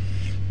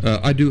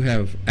 I do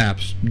have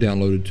apps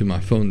downloaded to my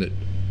phone that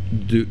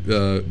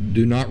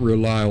do not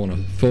rely on a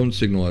phone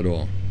signal at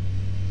all.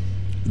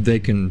 They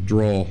can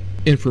draw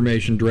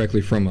information directly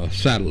from a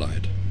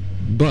satellite,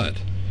 but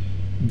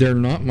they're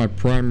not my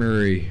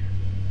primary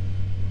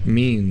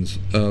means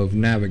of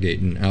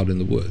navigating out in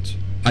the woods.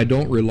 I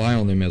don't rely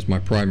on them as my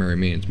primary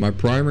means. My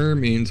primary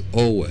means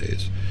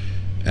always,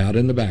 out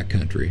in the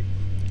backcountry,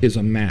 is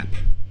a map.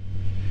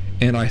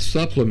 And I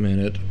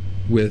supplement it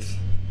with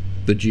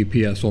the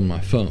GPS on my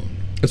phone.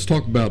 Let's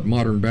talk about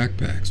modern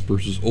backpacks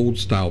versus old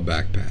style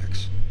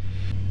backpacks.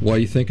 What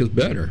do you think is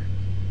better?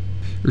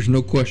 There's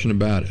no question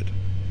about it.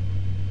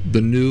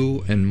 The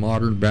new and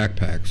modern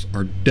backpacks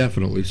are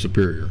definitely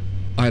superior.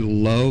 I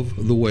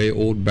love the way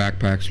old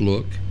backpacks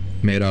look,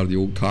 made out of the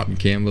old cotton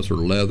canvas or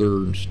leather,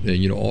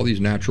 and all these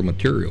natural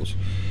materials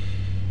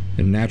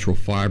and natural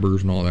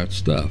fibers and all that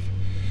stuff.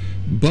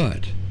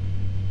 But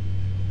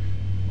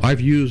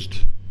I've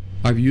used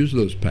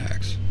those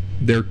packs.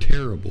 They're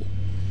terrible.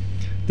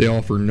 They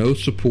offer no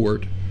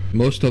support.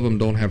 Most of them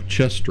don't have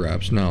chest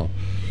straps. Now,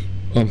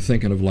 I'm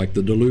thinking of like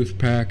the Duluth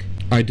pack.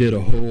 I did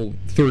a whole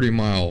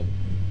 30-mile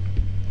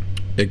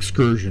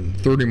excursion,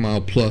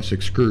 30-mile plus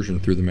excursion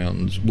through the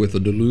mountains with a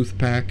Duluth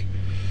pack.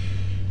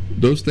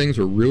 Those things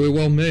are really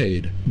well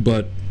made,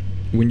 but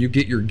when you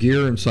get your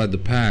gear inside the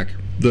pack,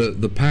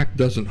 the pack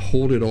doesn't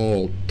hold it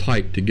all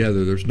tight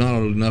together. There's not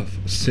enough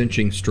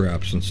cinching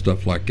straps and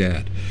stuff like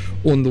that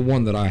on the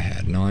one that I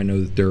had. Now I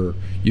know that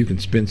you can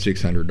spend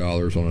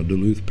 $600 on a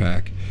Duluth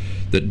pack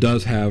that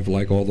does have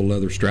like all the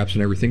leather straps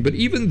and everything, but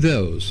even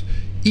those,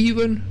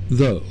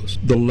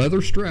 the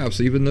leather straps,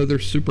 even though they're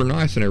super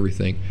nice and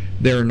everything,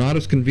 they're not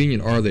as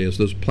convenient, are they, as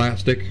those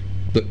plastic,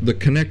 the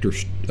connector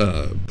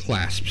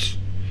clasps.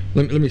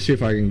 Let me see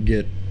if I can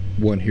get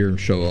one here and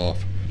show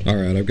off.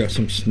 Alright, I've got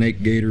some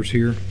snake gaiters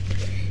here,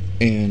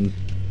 and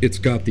it's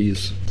got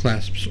these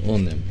clasps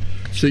on them.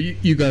 So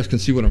you guys can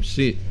see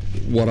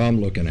what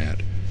I'm looking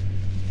at.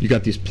 You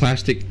got these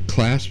plastic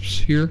clasps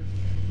here.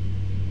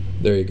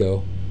 There you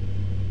go.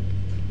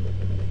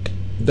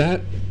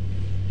 That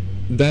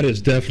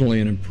is definitely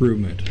an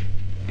improvement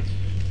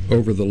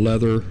over the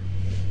leather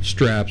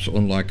straps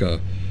on like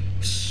a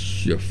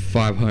 $500,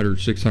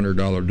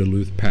 $600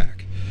 Duluth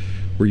pack,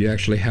 where you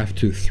actually have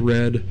to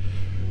thread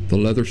the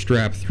leather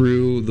strap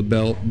through the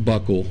belt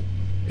buckle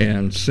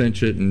and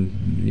cinch it,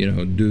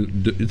 and do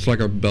it's like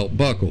a belt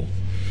buckle.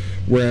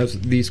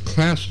 Whereas these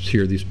clasps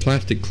here, these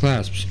plastic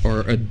clasps,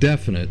 are a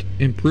definite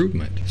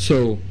improvement.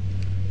 So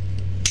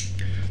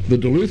the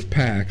Duluth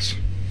packs,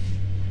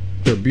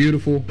 they're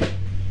beautiful.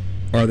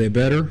 Are they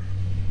better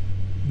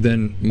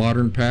than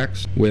modern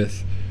packs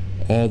with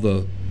all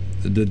the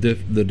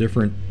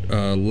different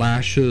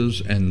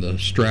lashes and the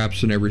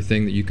straps and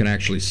everything that you can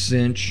actually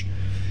cinch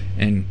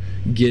and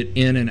get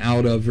in and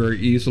out of very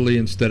easily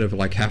instead of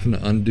like having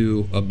to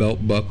undo a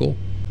belt buckle?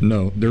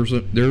 No, there's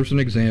an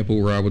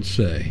example where I would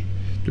say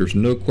there's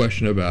no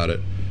question about it.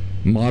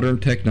 Modern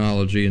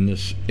technology in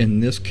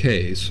this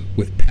case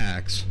with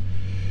packs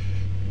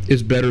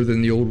is better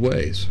than the old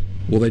ways.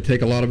 Will they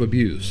take a lot of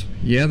abuse?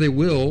 Yeah, they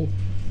will,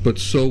 but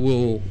so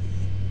will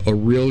a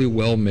really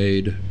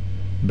well-made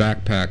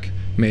backpack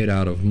made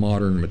out of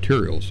modern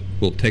materials.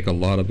 Will take a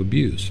lot of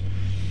abuse.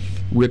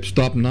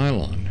 Ripstop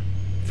nylon,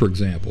 for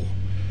example.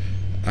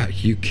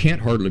 You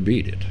can't hardly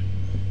beat it.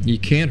 You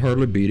can't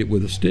hardly beat it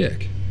with a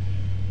stick.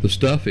 The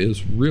stuff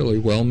is really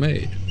well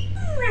made.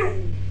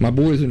 My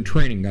boy's in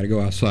training, gotta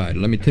go outside.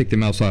 Let me take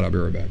them outside, I'll be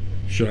right back.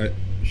 Should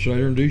I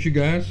introduce you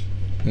guys?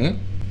 Huh?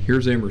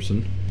 Here's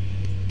Emerson.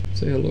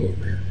 Say hello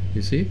over here.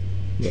 You see?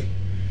 Look.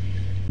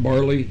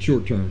 Barley, it's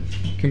your turn.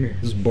 Come here.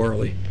 This is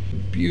Barley.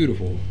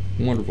 Beautiful,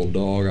 wonderful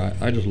dog.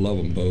 I just love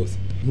them both.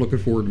 I'm looking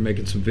forward to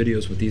making some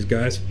videos with these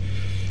guys,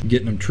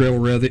 getting them trail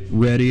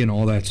ready and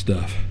all that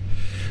stuff.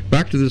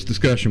 Back to this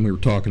discussion we were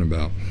talking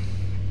about.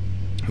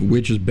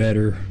 Which is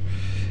better?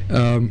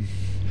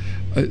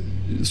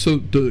 So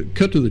to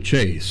cut to the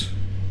chase,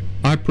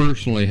 I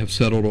personally have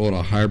settled on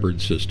a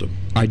hybrid system.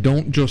 I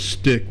don't just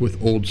stick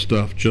with old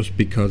stuff just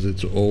because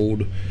it's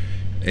old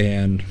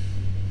and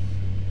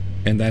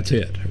that's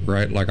it,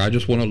 right? Like, I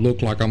just want to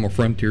look like I'm a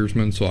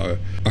frontiersman, so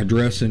I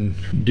dress in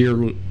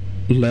deer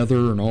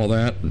leather and all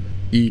that, and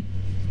eat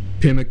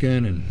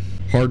pemmican and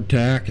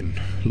hardtack and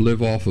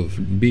live off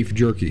of beef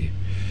jerky.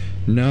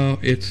 No,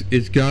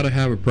 it's got to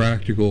have a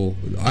practical,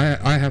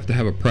 I have to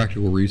have a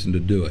practical reason to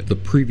do it. The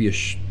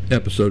previous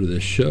episode of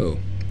this show,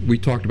 we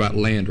talked about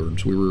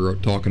lanterns. We were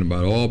talking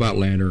about all about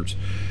lanterns.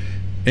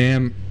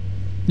 And,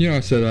 you know, I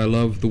said I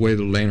love the way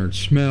the lanterns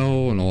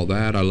smell and all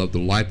that. I love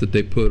the light that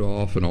they put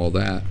off and all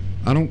that.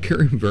 I don't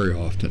carry them very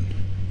often.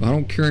 I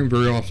don't carry them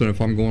very often if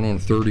I'm going on a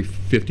 30,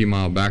 50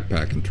 mile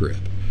backpacking trip,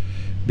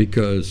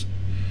 because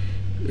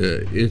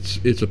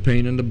it's a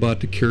pain in the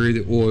butt to carry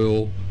the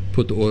oil,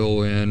 put the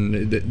oil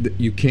in.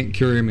 You can't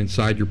carry them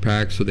inside your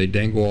pack, so they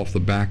dangle off the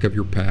back of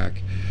your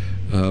pack.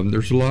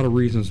 There's a lot of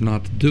reasons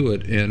not to do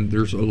it, and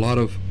there's a lot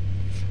of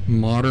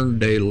modern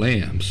day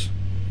lamps,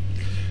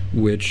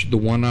 which the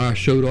one I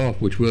showed off,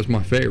 which was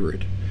my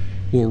favorite,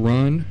 will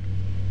run,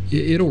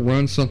 it'll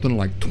run something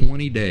like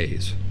 20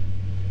 days,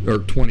 or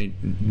 20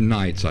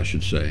 nights I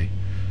should say,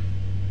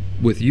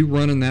 with you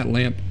running that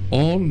lamp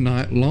all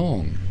night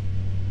long.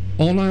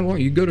 All night long.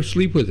 You go to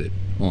sleep with it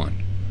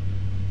on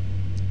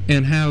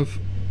and have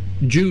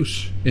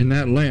juice in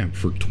that lamp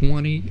for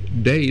 20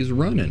 days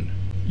running.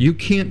 You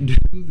can't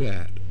do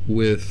that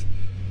with,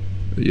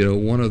 you know,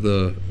 one of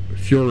the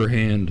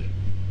Furehand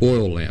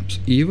oil lamps,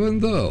 even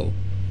though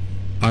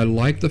I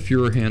like the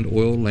Furehand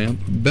oil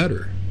lamp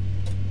better.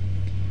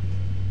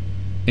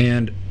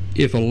 And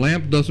if a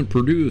lamp doesn't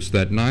produce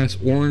that nice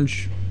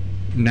orange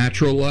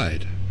natural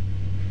light,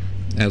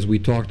 as we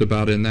talked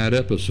about in that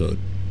episode,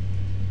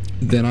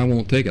 then I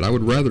won't take it. I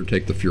would rather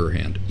take the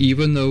Furehand,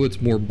 even though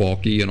it's more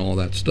bulky and all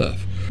that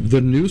stuff.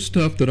 The new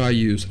stuff that I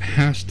use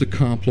has to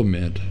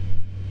complement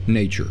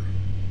nature.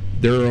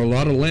 There are a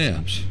lot of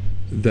lamps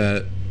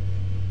that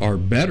are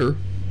better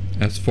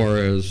as far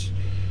as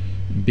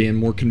being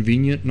more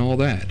convenient and all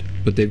that,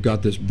 but they've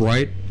got this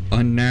bright,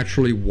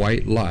 unnaturally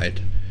white light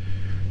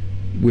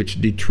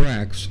which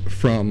detracts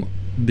from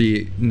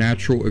the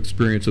natural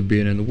experience of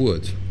being in the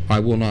woods. I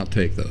will not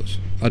take those.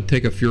 I'd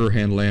take a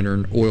Furehand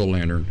lantern, oil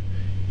lantern,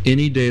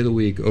 any day of the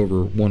week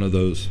over one of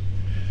those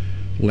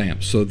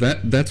lamps. So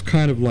that's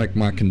kind of like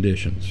my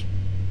conditions.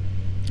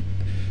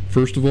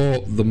 First of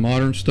all, the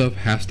modern stuff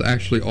has to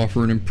actually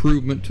offer an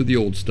improvement to the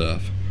old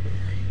stuff.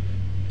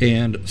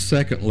 And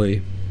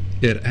secondly,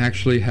 it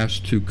actually has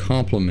to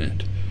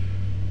complement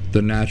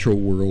the natural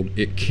world.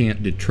 It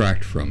can't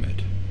detract from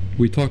it.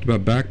 We talked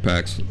about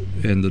backpacks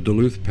and the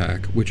Duluth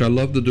pack, which I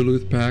love the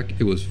Duluth pack.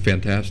 It was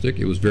fantastic.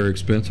 It was very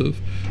expensive,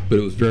 but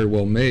it was very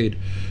well made.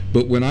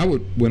 But when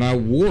I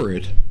wore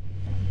it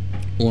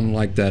on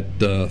like that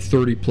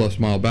 30 plus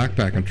mile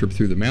backpacking trip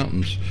through the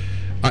mountains,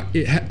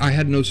 I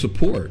had no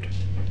support.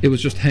 It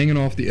was just hanging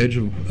off the edge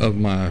of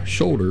my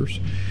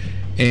shoulders,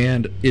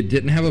 and it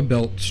didn't have a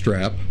belt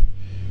strap,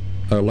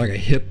 like a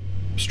hip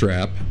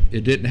strap.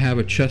 It didn't have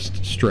a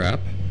chest strap,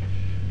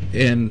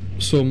 and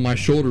so my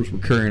shoulders were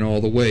carrying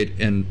all the weight.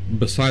 And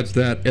besides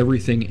that,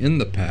 everything in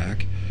the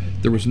pack,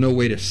 there was no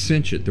way to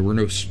cinch it. There were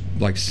no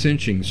like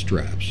cinching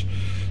straps,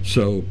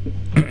 so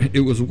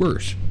it was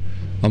worse.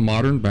 A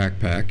modern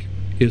backpack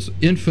is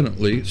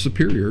infinitely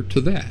superior to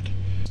that.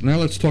 Now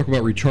let's talk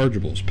about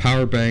rechargeables,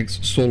 power banks,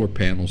 solar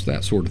panels,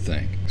 that sort of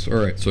thing. So,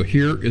 all right, so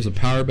here is a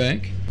power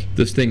bank.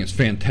 This thing is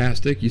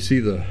fantastic. You see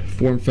the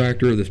form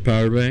factor of this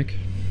power bank?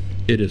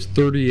 It is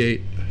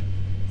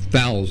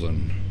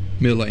 38,000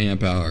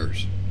 milliamp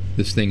hours.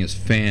 This thing is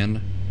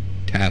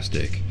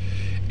fantastic.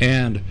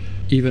 And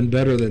even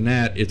better than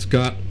that, it's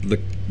got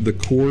the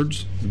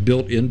cords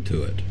built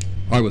into it.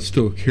 I would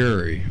still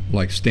carry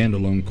like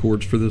standalone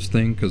cords for this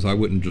thing because I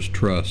wouldn't just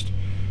trust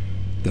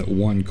that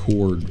one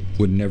cord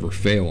would never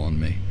fail on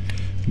me.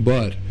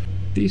 But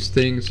these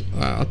things,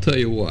 I'll tell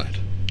you what,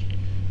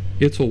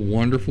 it's a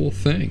wonderful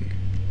thing.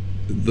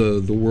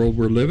 The world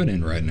we're living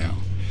in right now,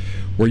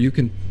 where you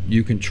can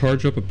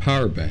charge up a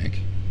power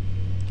bank,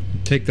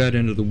 take that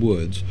into the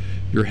woods.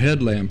 Your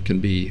headlamp can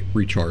be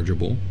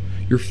rechargeable.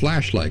 Your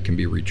flashlight can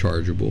be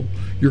rechargeable.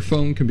 Your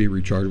phone can be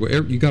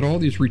rechargeable. You got all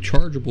these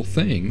rechargeable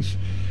things.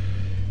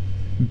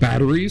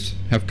 Batteries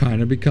have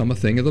kind of become a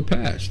thing of the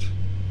past.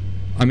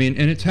 I mean,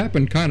 and it's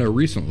happened kind of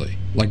recently,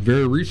 like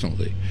very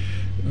recently.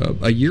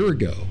 A year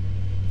ago,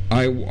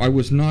 I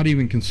was not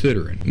even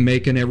considering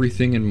making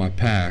everything in my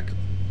pack,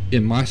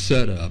 in my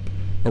setup,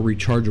 a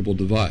rechargeable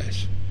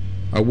device.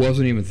 I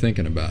wasn't even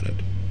thinking about it.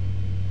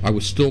 I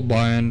was still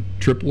buying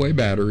AAA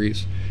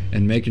batteries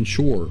and making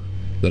sure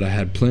that I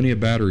had plenty of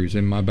batteries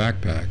in my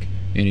backpack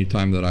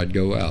anytime that I'd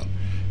go out.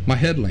 My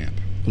headlamp.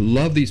 I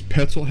love these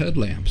Petzl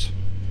headlamps.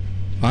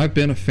 I've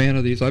been a fan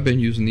of these. I've been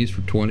using these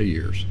for 20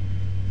 years.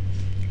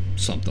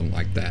 Something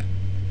like that.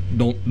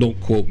 Don't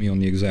quote me on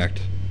the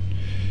exact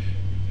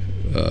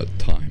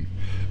time,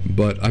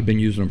 but I've been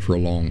using them for a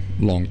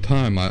long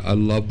time. I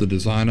love the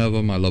design of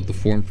them. I love the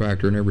form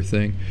factor and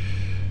everything.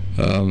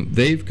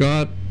 They've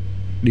got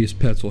these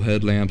Petzl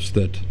headlamps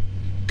that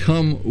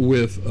come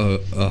with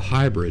a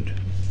hybrid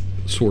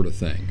sort of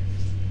thing,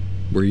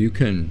 where you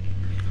can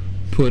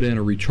put in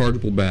a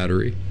rechargeable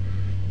battery,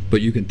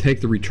 but you can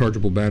take the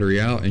rechargeable battery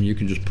out and you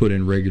can just put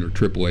in regular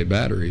AAA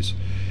batteries.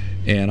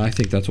 And I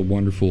think that's a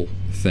wonderful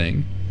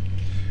thing.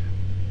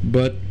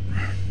 But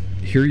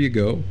here you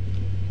go.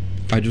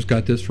 I just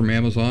got this from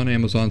Amazon.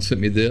 Amazon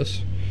sent me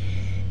this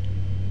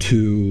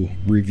to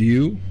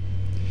review.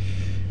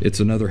 It's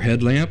another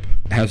headlamp.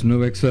 Has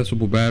no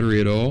accessible battery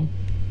at all.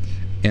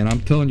 And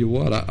I'm telling you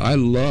what, I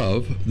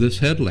love this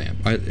headlamp.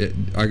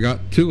 I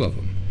got two of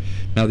them.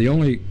 Now the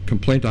only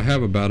complaint I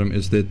have about them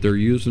is that they're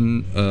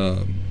using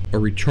a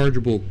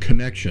rechargeable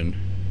connection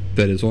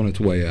that is on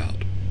its way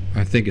out.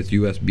 I think it's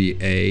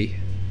USB-A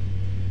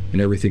and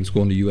everything's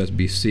going to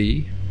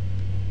USB-C.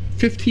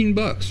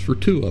 $15 for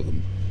two of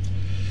them.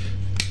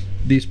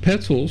 These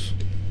Petzls,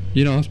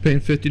 I was paying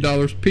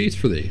 $50 a piece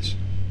for these,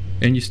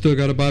 and you still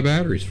got to buy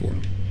batteries for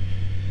them.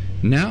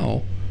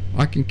 Now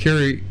I can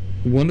carry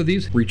one of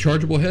these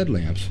rechargeable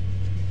headlamps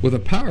with a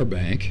power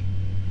bank,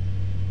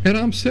 and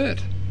I'm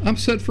set.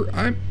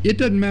 It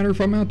doesn't matter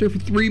if I'm out there for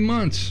 3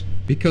 months,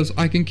 because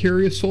I can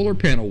carry a solar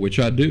panel, which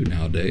I do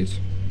nowadays.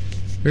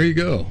 There you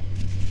go.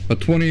 A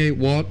 28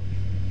 watt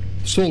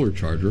solar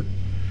charger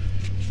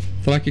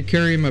that I could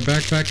carry in my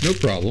backpack, no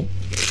problem.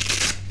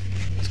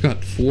 It's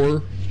got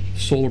 4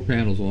 solar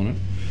panels on it.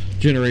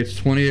 Generates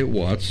 28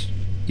 watts,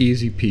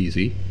 easy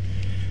peasy.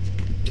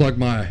 Plug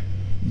my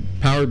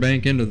power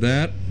bank into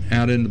that,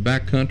 out in the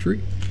back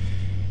country.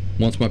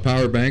 Once my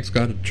power bank's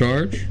got a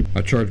charge,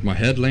 I charge my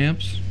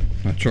headlamps,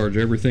 I charge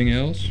everything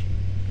else,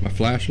 my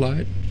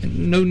flashlight.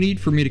 And no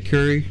need for me to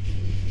carry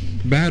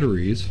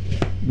batteries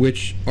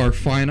which are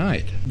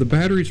finite. The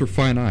batteries are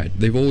finite.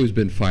 They've always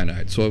been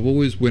finite. So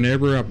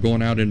whenever I'm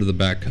going out into the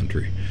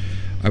backcountry,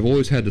 I've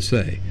always had to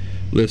say,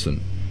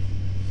 listen,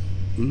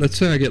 let's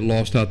say I get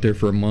lost out there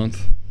for a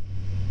month.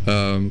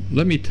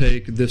 Let me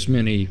take this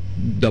many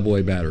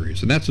AA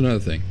batteries. And that's another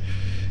thing,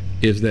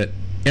 is that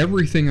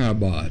everything I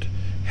bought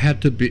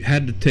had to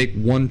take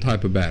one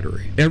type of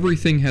battery.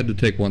 Everything had to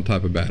take one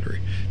type of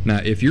battery.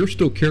 Now, if you're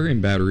still carrying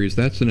batteries,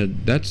 that's some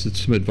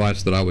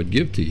advice that I would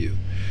give to you.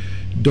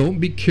 Don't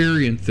be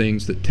carrying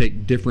things that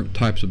take different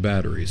types of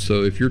batteries.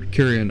 So if you're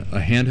carrying a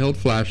handheld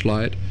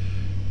flashlight,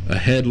 a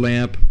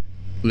headlamp,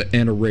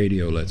 and a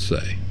radio, let's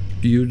say,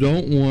 you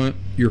don't want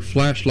your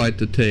flashlight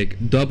to take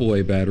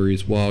AA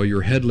batteries while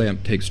your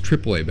headlamp takes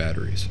AAA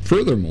batteries.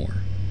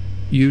 Furthermore,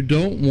 you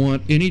don't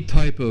want any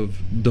type of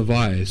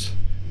device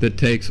that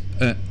takes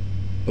an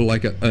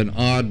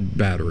odd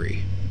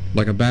battery,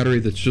 like a battery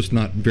that's just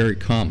not very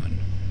common.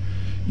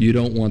 You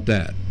don't want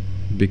that,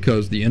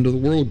 because the end of the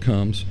world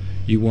comes.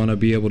 You want to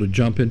be able to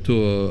jump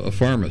into a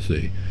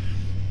pharmacy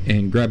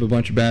and grab a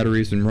bunch of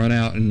batteries and run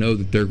out and know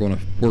that they're going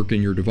to work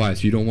in your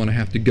device. You don't want to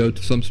have to go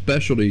to some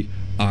specialty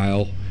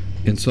aisle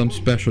in some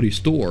specialty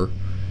store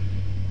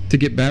to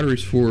get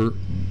batteries for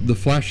the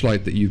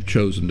flashlight that you've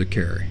chosen to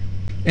carry.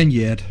 And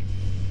yet,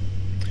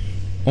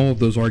 all of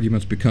those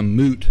arguments become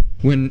moot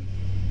when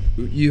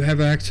you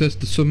have access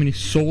to so many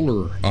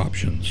solar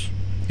options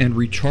and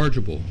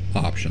rechargeable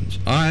options.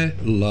 I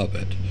love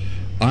it.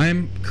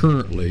 I'm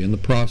currently in the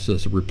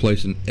process of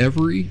replacing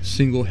every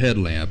single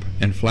headlamp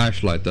and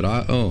flashlight that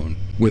I own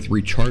with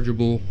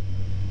rechargeable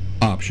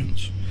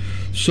options.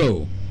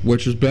 So,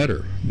 which is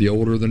better, the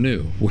old or the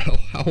new? Well,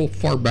 how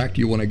far back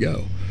do you want to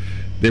go?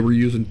 They were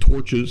using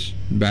torches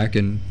back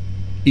in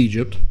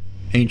Egypt,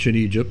 ancient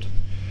Egypt,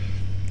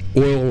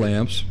 oil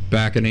lamps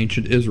back in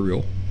ancient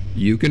Israel,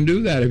 You can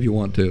do that if you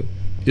want to.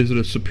 Is it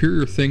a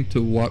superior thing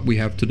to what we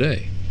have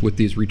today with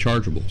these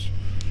rechargeables?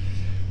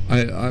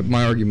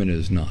 My argument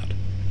is not.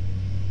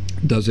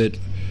 Does it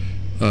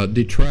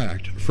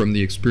detract from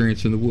the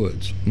experience in the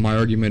woods? My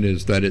argument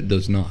is that it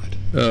does not.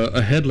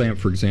 A headlamp,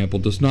 for example,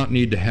 does not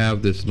need to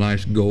have this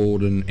nice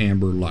gold and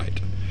amber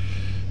light.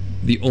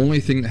 The only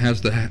thing that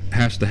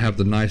has to have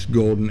the nice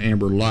gold and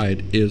amber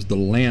light is the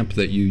lamp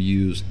that you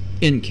use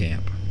in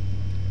camp,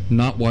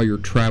 not while you're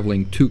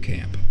traveling to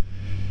camp.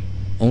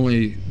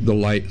 Only the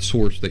light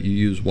source that you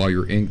use while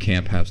you're in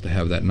camp has to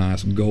have that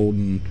nice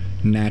golden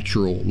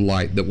natural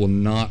light that will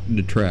not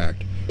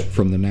detract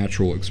from the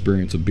natural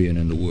experience of being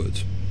in the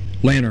woods.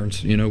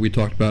 Lanterns, we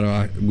talked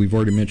about, we've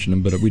already mentioned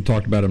them, but we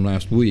talked about them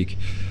last week.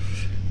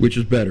 Which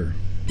is better,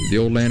 the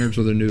old lanterns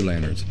or the new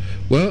lanterns?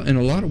 Well, in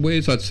a lot of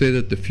ways, I'd say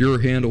that the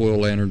Fuhrer hand oil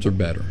lanterns are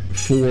better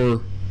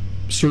for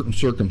certain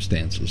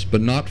circumstances,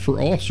 but not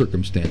for all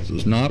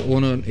circumstances, not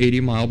on an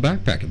 80-mile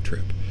backpacking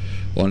trip.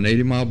 On an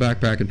 80-mile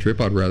backpacking trip,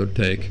 I'd rather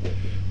take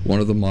one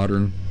of the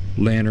modern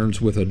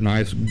lanterns with a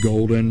nice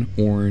golden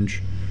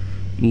orange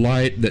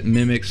light that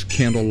mimics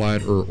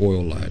candlelight or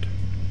oil light.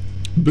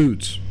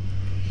 Boots.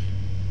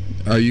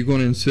 Are you going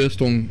to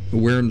insist on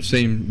wearing the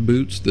same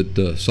boots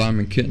that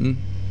Simon Kenton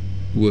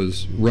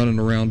was running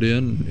around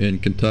in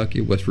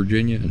Kentucky, West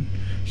Virginia, and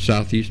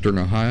southeastern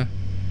Ohio?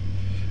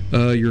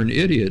 You're an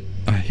idiot.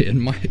 In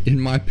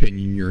my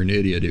opinion, you're an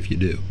idiot if you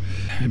do.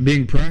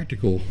 Being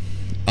practical,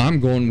 I'm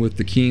going with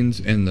the Keens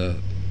and the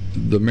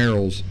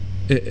Merrills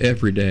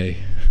every day,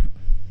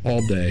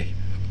 all day,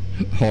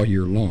 all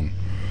year long.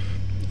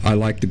 I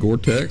like the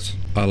Gore-Tex.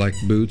 I like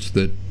boots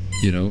that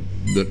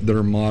that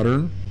are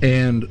modern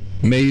and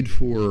made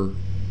for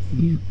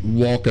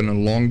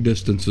walking long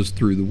distances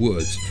through the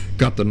woods.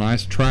 Got the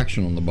nice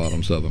traction on the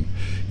bottoms of them.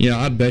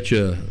 I'd bet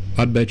you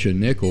a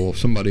nickel of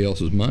somebody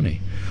else's money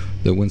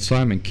that when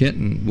Simon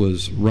Kenton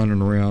was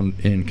running around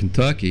in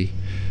Kentucky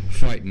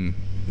fighting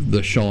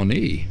the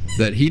Shawnee,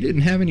 that he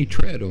didn't have any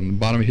tread on the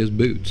bottom of his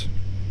boots.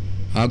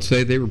 I'd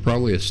say they were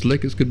probably as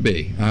slick as could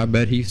be. I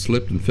bet he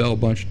slipped and fell a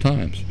bunch of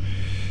times.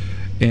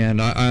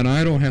 And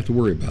I don't have to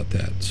worry about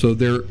that. So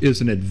there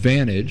is an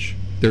advantage.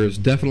 There is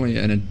definitely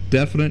a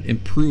definite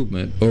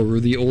improvement over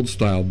the old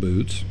style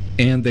boots,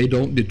 and they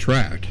don't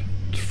detract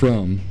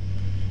from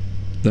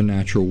the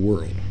natural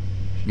world.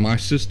 My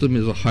system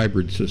is a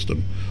hybrid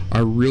system. I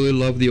really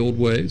love the old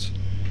ways,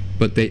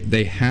 but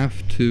they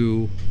have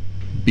to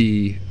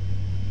be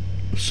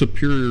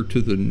superior to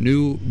the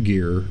new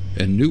gear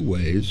and new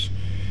ways,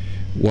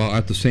 while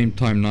at the same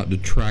time not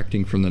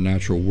detracting from the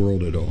natural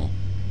world at all.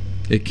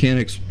 It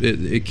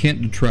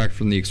can't detract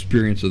from the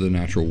experience of the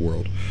natural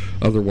world.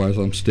 Otherwise,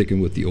 I'm sticking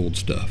with the old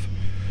stuff.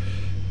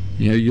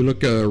 You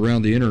look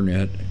around the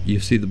internet, you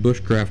see the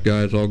bushcraft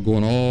guys all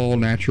going all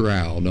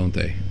natural, don't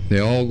they? They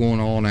all going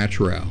all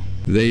natural.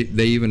 They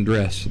even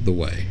dress the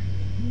way,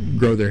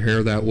 grow their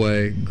hair that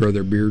way, grow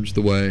their beards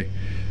the way.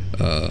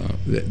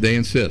 They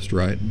insist,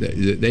 right?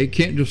 They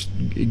can't just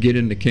get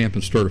into camp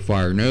and start a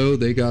fire. No,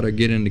 they got to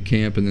get into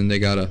camp, and then they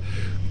got to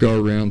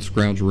go around,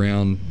 scrounge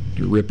around,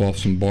 rip off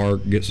some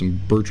bark, get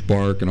some birch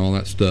bark and all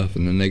that stuff,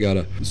 and then they got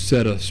to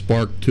set a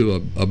spark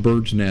to a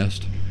bird's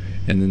nest,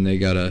 and then they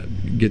got to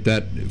get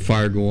that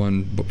fire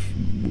going.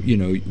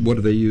 What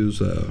do they use?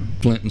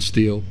 Flint and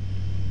steel,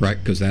 right?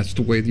 Because that's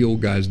the way the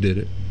old guys did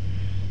it.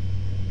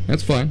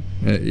 That's fine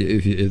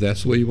if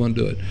that's the way you want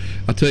to do it.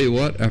 I'll tell you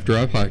what, after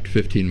I've hiked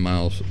 15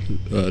 miles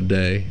a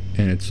day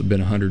and it's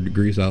been 100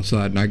 degrees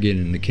outside and I get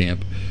into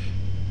camp,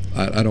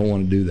 I don't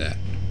want to do that.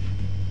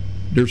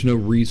 There's no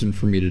reason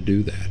for me to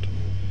do that.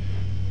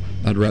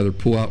 I'd rather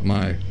pull out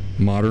my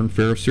modern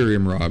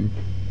ferrocerium rod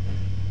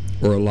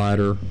or a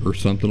lighter or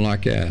something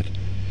like that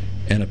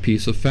and a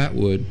piece of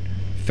fatwood.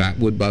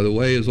 Fatwood, by the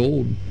way, is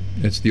old.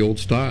 It's the old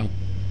style.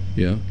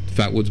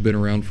 Fatwood's been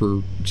around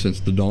since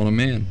the dawn of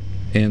man.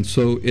 And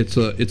so it's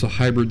a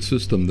hybrid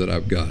system that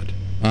I've got.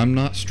 I'm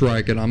not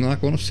striking. I'm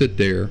not going to sit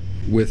there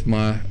with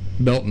my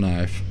belt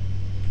knife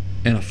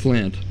and a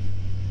flint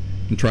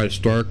and try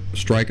to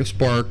strike a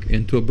spark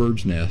into a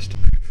bird's nest.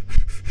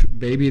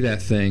 Baby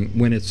that thing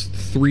when it's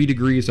 3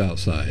 degrees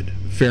outside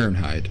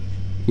Fahrenheit,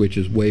 which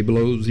is way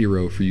below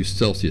zero for you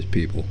Celsius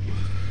people.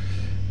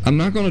 I'm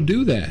not going to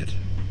do that.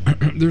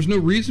 There's no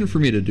reason for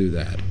me to do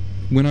that.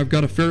 When I've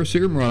got a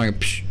ferrocerium rod, I can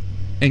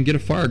and get a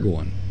fire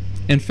going.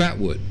 And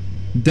fatwood.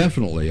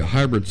 Definitely a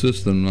hybrid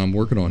system I'm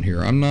working on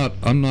here. I'm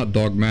not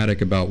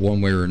dogmatic about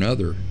one way or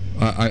another.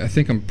 I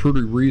think I'm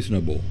pretty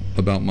reasonable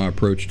about my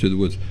approach to the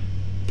woods.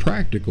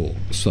 Practical,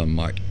 some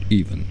might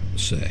even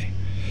say.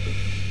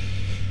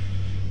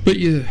 But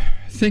you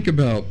think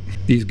about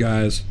these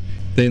guys,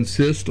 they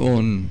insist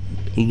on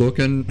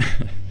looking,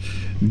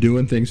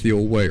 doing things the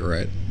old way,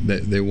 right?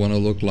 They want to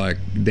look like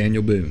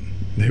Daniel Boone.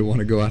 They want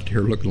to go out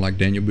there looking like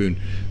Daniel Boone.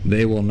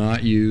 They will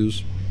not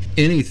use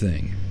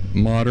anything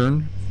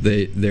modern.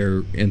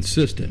 They're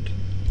insistent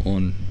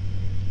on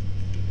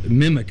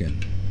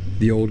mimicking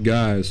the old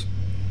guys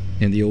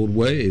and the old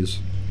ways.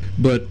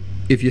 But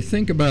if you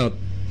think about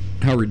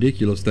how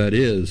ridiculous that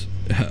is,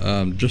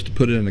 just to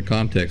put it into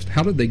context,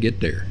 how did they get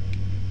there?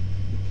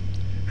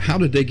 how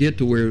did they get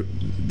to where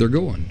they're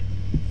going?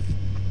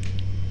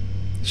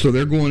 So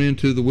they're going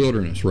into the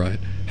wilderness, right?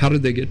 How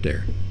did they get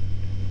there?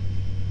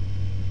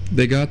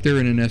 They got there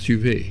in an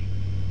SUV,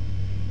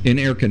 in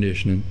air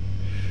conditioning,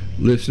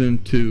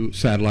 listening to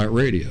satellite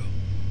radio.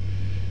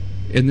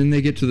 And then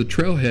they get to the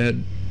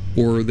trailhead,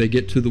 or they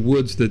get to the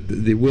woods,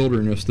 the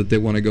wilderness that they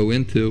want to go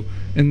into,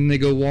 and then they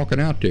go walking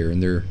out there in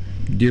their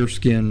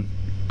deerskin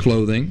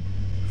clothing,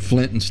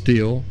 flint and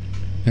steel,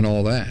 and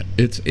all that.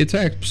 It's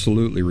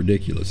absolutely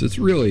ridiculous. It's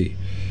really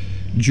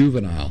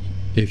juvenile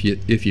if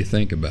you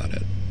think about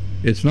it.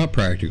 It's not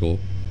practical.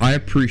 I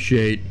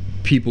appreciate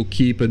people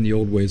keeping the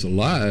old ways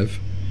alive,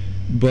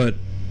 but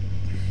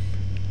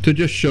to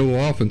just show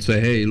off and say,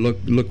 "Hey,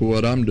 look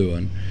what I'm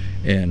doing,"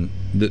 and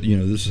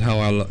this is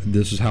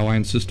how I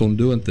insist on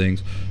doing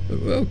things.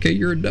 Okay,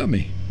 you're a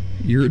dummy.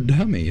 You're a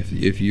dummy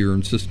if you're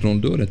insisting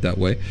on doing it that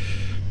way,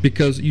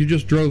 because you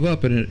just drove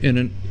up in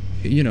an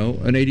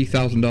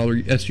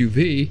 $80,000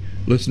 SUV,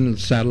 listening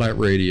to satellite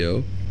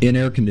radio in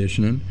air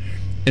conditioning,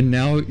 and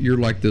now you're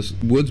like this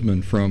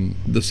woodsman from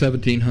the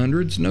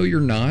 1700s. No, you're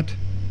not.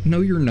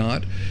 No, you're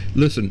not.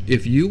 Listen,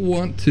 if you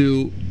want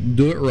to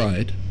do it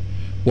right,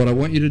 what I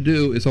want you to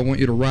do is I want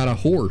you to ride a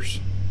horse.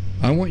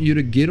 I want you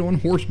to get on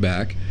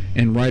horseback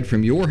and ride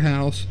from your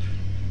house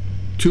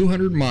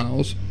 200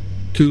 miles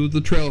to the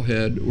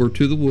trailhead or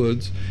to the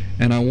woods,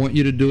 and I want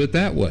you to do it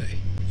that way.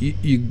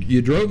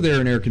 You drove there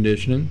in air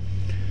conditioning,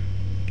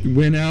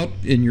 went out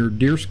in your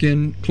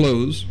deerskin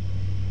clothes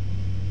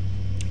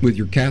with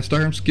your cast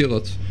iron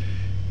skillets,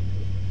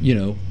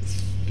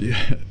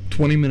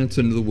 20 minutes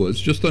into the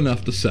woods, just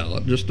enough to sell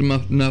it, just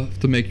enough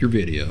to make your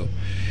video.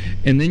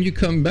 And then you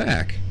come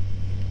back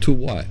to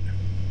what?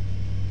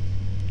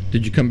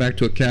 Did you come back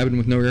to a cabin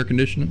with no air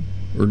conditioning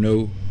or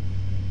no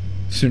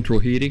central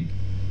heating?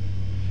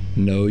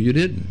 No, you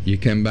didn't. You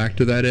came back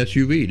to that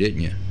SUV,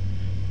 didn't you?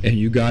 And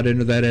you got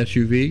into that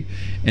SUV,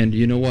 and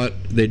you know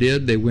what they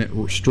did? They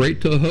went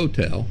straight to a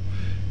hotel,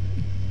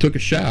 took a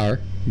shower,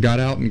 got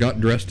out and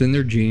got dressed in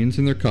their jeans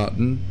and their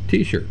cotton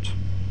t-shirts.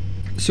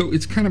 So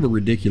it's kind of a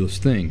ridiculous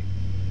thing,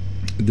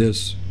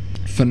 this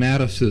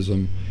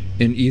fanaticism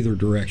in either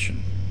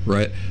direction,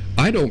 right?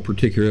 I don't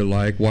particularly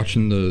like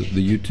watching the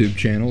YouTube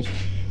channels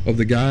of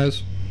the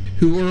guys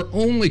who are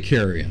only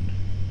carrying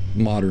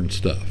modern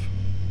stuff.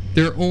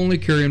 They're only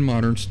carrying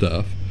modern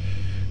stuff.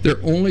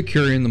 They're only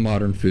carrying the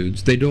modern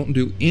foods. They don't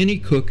do any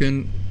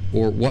cooking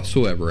or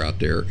whatsoever out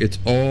there. It's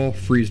all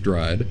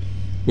freeze-dried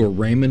or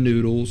ramen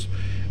noodles.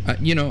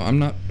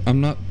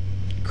 I'm not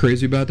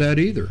crazy about that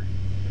either.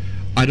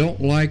 I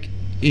don't like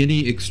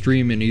any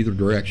extreme in either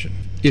direction.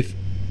 If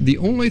the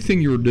only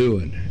thing you're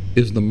doing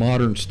is the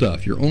modern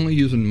stuff, you're only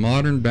using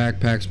modern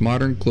backpacks,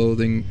 modern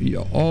clothing,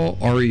 all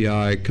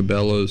REI,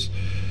 Cabela's.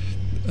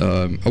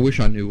 I wish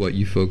I knew what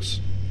you folks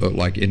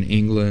like in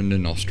England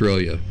and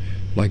Australia,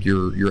 like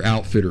your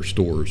outfitter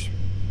stores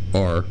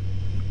are.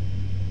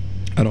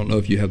 I don't know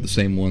if you have the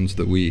same ones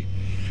that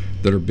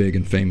are big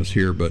and famous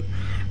here, but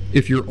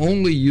if you're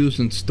only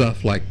using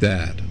stuff like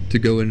that to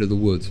go into the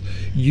woods,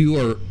 you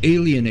are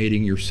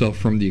alienating yourself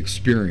from the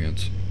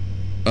experience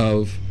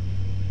of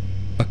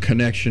a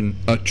connection,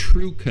 a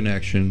true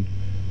connection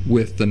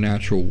with the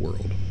natural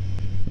world.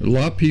 A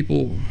lot of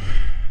people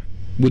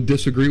would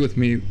disagree with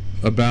me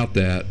about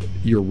that.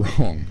 You're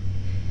wrong.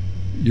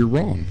 You're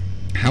wrong.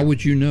 How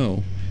would you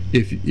know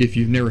if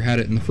you've never had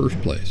it in the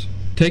first place?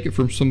 Take it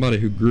from somebody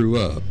who grew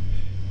up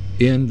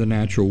in the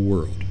natural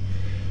world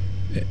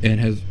and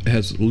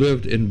has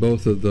lived in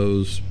both of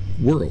those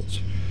worlds.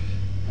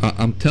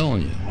 I'm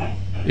telling you,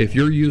 if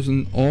you're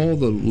using all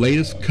the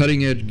latest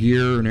cutting edge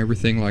gear and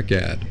everything like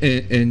that,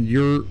 and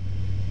you're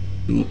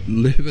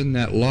living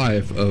that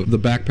life of the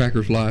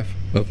backpacker's life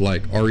of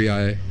like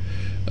REI,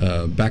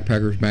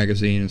 Backpackers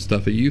Magazine and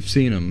stuff, you've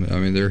seen them. I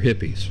mean, they're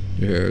hippies.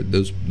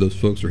 Those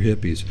folks are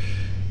hippies.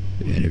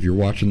 And if you're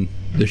watching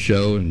this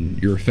show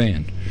and you're a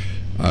fan,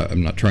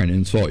 I'm not trying to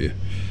insult you.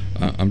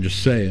 I'm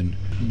just saying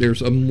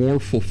there's a more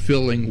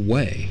fulfilling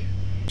way.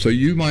 So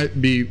you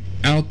might be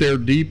out there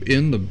deep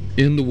in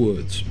the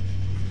woods,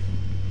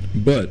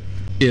 but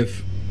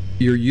if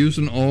you're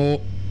using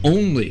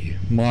only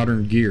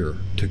modern gear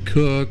to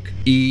cook,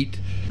 eat,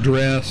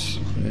 dress,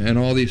 and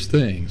all these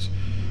things,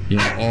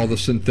 all the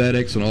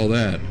synthetics and all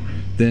that,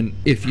 then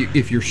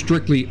if you're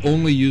strictly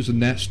only using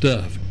that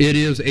stuff, it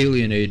is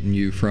alienating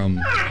you from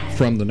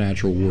the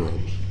natural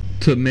world.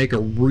 To make a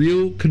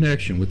real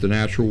connection with the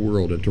natural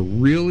world and to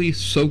really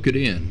soak it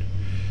in,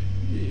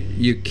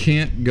 you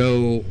can't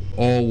go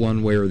all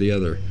one way or the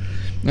other.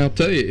 Now, I'll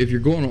tell you, if you're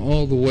going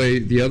all the way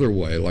the other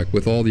way, like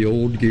with all the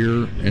old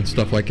gear and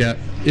stuff like that,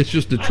 it's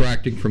just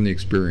detracting from the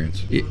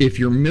experience. If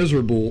you're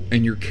miserable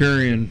and you're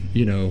carrying,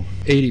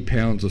 80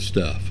 pounds of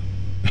stuff,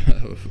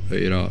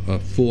 a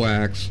full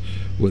axe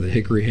with a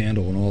hickory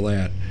handle and all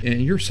that,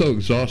 and you're so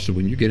exhausted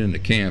when you get into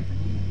camp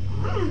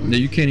that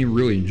you can't even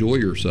really enjoy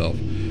yourself,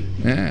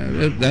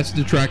 that's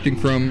detracting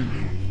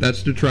from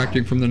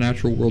the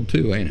natural world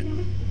too, ain't it?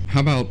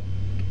 How about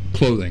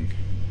clothing?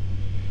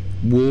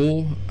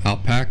 Wool,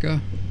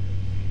 alpaca,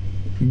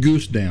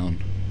 goose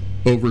down,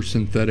 over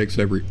synthetics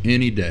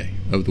any day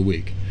of the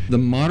week. The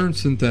modern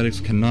synthetics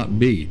cannot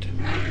beat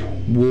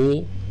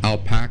wool,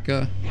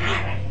 alpaca,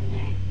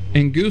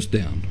 and goose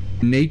down.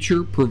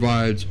 Nature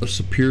provides a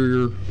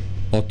superior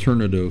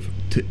alternative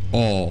to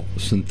all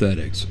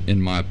synthetics,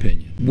 in my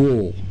opinion.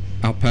 Wool,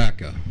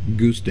 alpaca,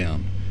 goose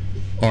down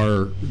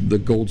are the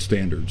gold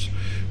standards.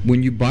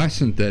 When you buy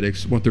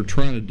synthetics, what they're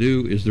trying to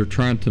do is they're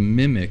trying to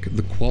mimic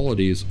the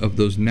qualities of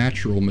those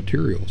natural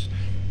materials,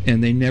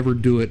 and they never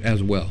do it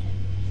as well.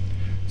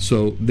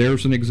 So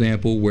there's an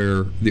example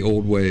where the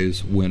old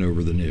ways win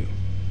over the new.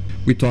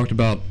 We talked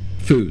about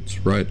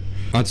foods, right?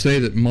 I'd say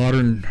that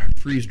modern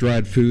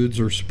freeze-dried foods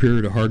are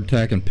superior to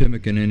hardtack and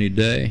pemmican any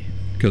day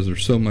because they're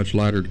so much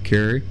lighter to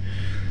carry.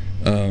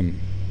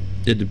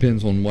 It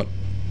depends on what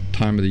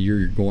time of the year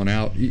you're going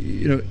out.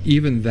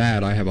 Even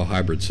that, I have a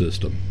hybrid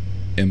system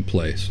in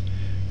place.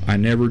 I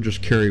never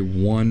just carry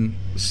one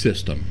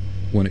system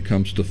when it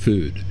comes to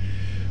food.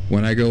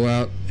 When I go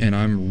out and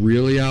I'm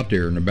really out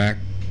there in the back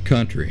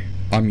country,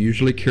 I'm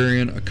usually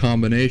carrying a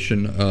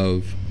combination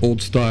of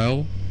old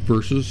style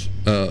versus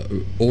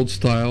old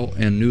style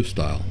and new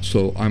style.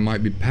 So I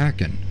might be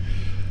packing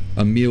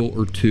a meal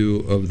or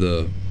two of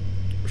the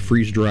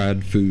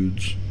freeze-dried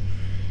foods,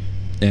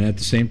 and at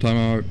the same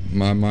time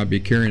I might be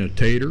carrying a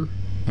tater,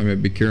 I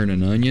might be carrying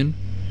an onion,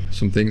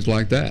 some things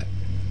like that.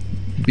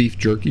 Beef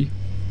jerky.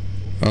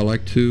 I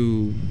like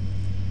to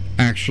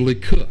actually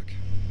cook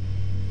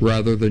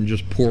rather than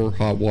just pour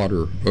hot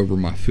water over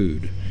my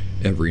food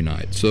every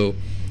night. So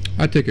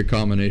I take a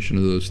combination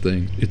of those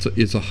things.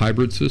 It's a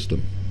hybrid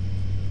system.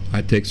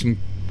 I take some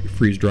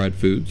freeze-dried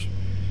foods,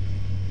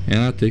 and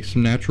I take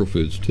some natural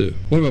foods too.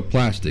 What about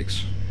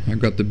plastics? I've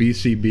got the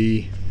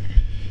BCB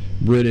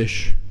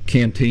British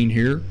canteen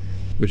here,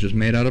 which is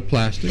made out of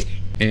plastic,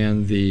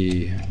 and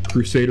the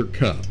Crusader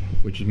cup,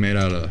 which is made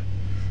out of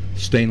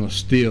stainless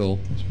steel.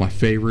 It's my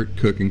favorite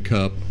cooking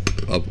cup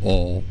of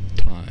all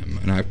time,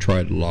 and I've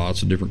tried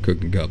lots of different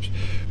cooking cups.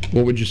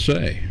 What would you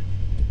say?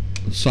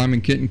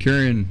 Simon Kenton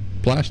carrying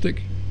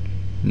plastic?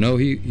 No,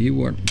 he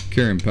weren't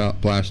carrying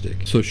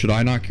plastic. So should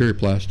I not carry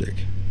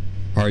plastic?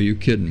 Are you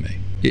kidding me?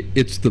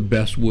 It's the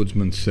best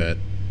woodsman set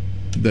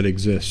that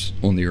exists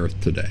on the earth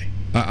today.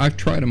 I've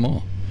tried them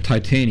all.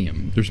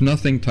 Titanium. There's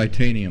nothing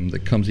titanium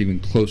that comes even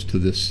close to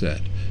this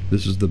set.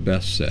 This is the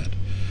best set.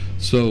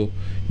 So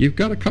you've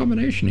got a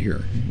combination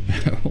here.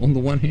 On the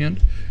one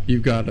hand,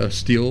 you've got a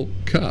steel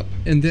cup,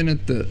 and then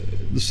at the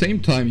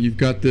same time, you've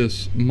got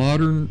this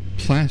modern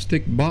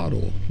plastic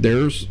bottle.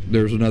 There's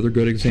another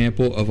good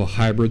example of a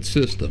hybrid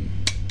system.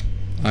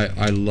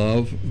 I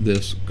love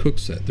this cook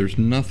set. There's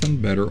nothing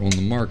better on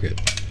the market.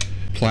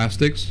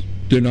 Plastics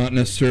do not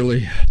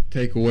necessarily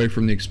take away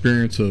from the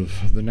experience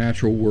of the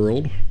natural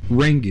world.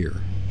 Rain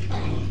gear.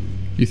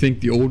 You think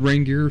the old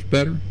rain gear is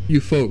better?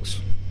 You folks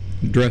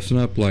dressing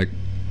up like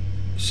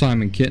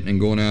Simon Kenton and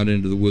going out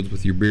into the woods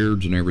with your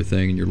beards and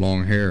everything and your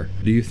long hair.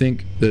 Do you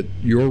think that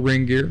your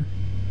rain gear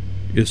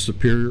is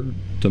superior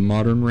to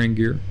modern rain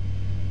gear?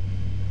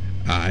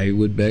 I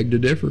would beg to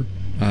differ.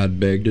 I'd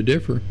beg to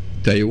differ.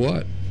 Tell you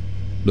what,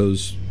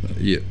 those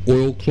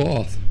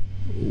oilcloth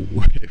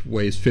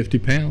weighs 50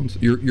 pounds.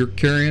 You're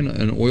carrying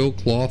an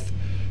oilcloth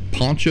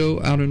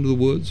poncho out into the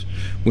woods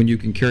when you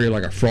can carry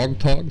like a frog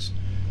togs,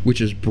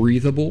 which is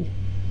breathable.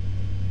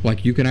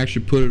 Like you can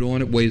actually put it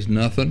on, it weighs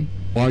nothing.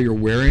 While you're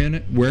wearing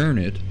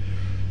it,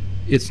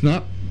 it's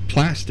not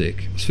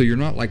plastic, so you're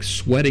not like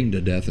sweating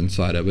to death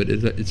inside of it.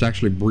 It's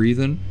actually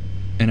breathing,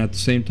 and at the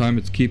same time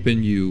it's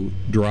keeping you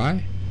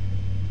dry.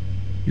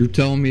 You're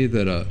telling me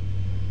that a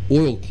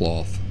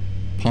oilcloth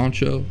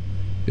poncho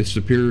is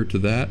superior to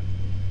that?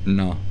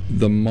 No.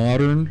 The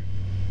modern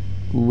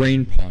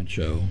rain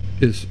poncho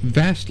is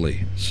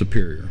vastly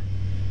superior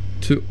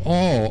to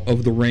all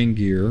of the rain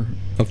gear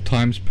of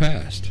times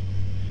past.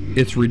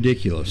 It's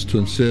ridiculous to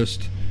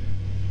insist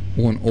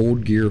on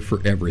old gear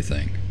for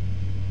everything.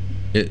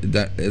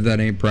 That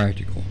ain't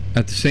practical.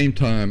 At the same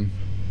time,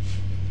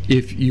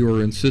 if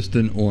you're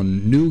insisting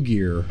on new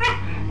gear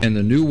and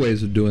the new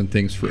ways of doing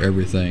things for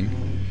everything,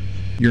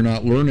 you're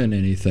not learning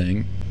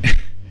anything,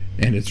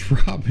 and it's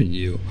robbing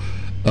you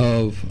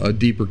of a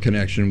deeper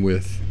connection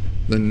with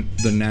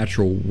the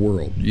natural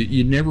world.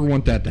 You never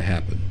want that to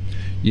happen.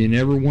 You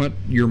never want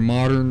your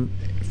modern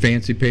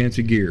fancy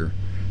gear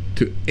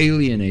to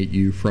alienate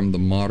you from the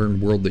modern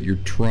world that you're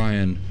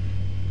trying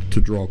to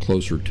draw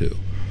closer to.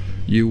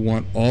 You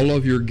want all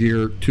of your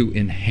gear to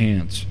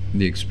enhance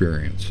the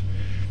experience,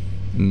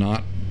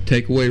 not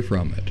take away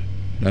from it.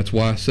 That's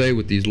why I say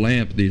with these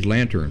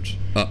lanterns,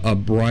 a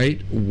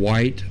bright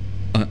white,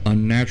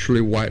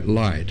 unnaturally white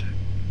light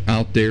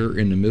out there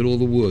in the middle of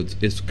the woods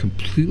is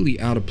completely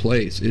out of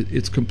place.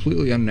 It's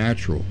completely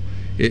unnatural.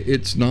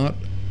 It's not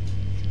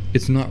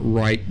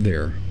right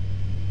there.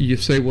 You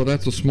say, well,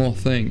 that's a small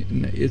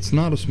thing. It's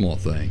not a small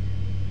thing.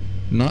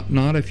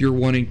 Not if you're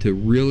wanting to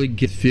really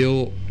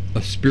feel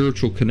a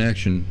spiritual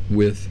connection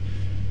with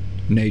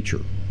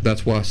nature.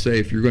 That's why I say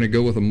if you're going to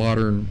go with a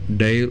modern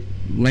day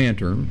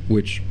lantern,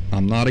 which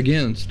I'm not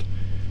against,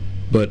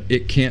 but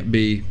it can't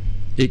be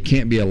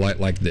a light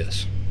like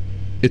this.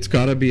 it's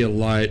got to be a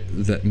light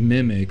that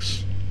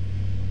mimics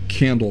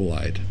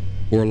candlelight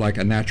or like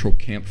a natural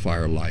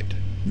campfire light.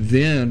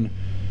 Then,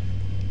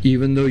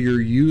 even though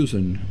you're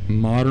using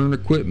modern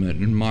equipment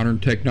and modern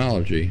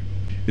technology,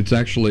 it's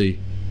actually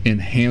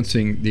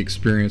enhancing the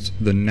experience,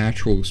 the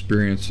natural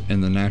experience,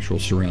 and the natural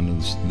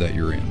surroundings that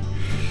you're in.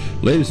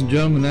 Ladies and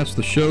gentlemen, that's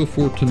the show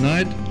for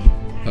tonight.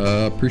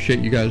 Appreciate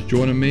you guys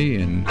joining me,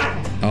 and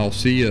I'll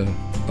see you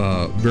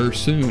very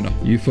soon.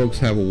 You folks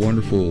have a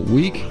wonderful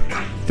week.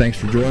 Thanks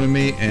for joining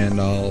me, and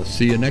I'll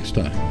see you next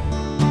time.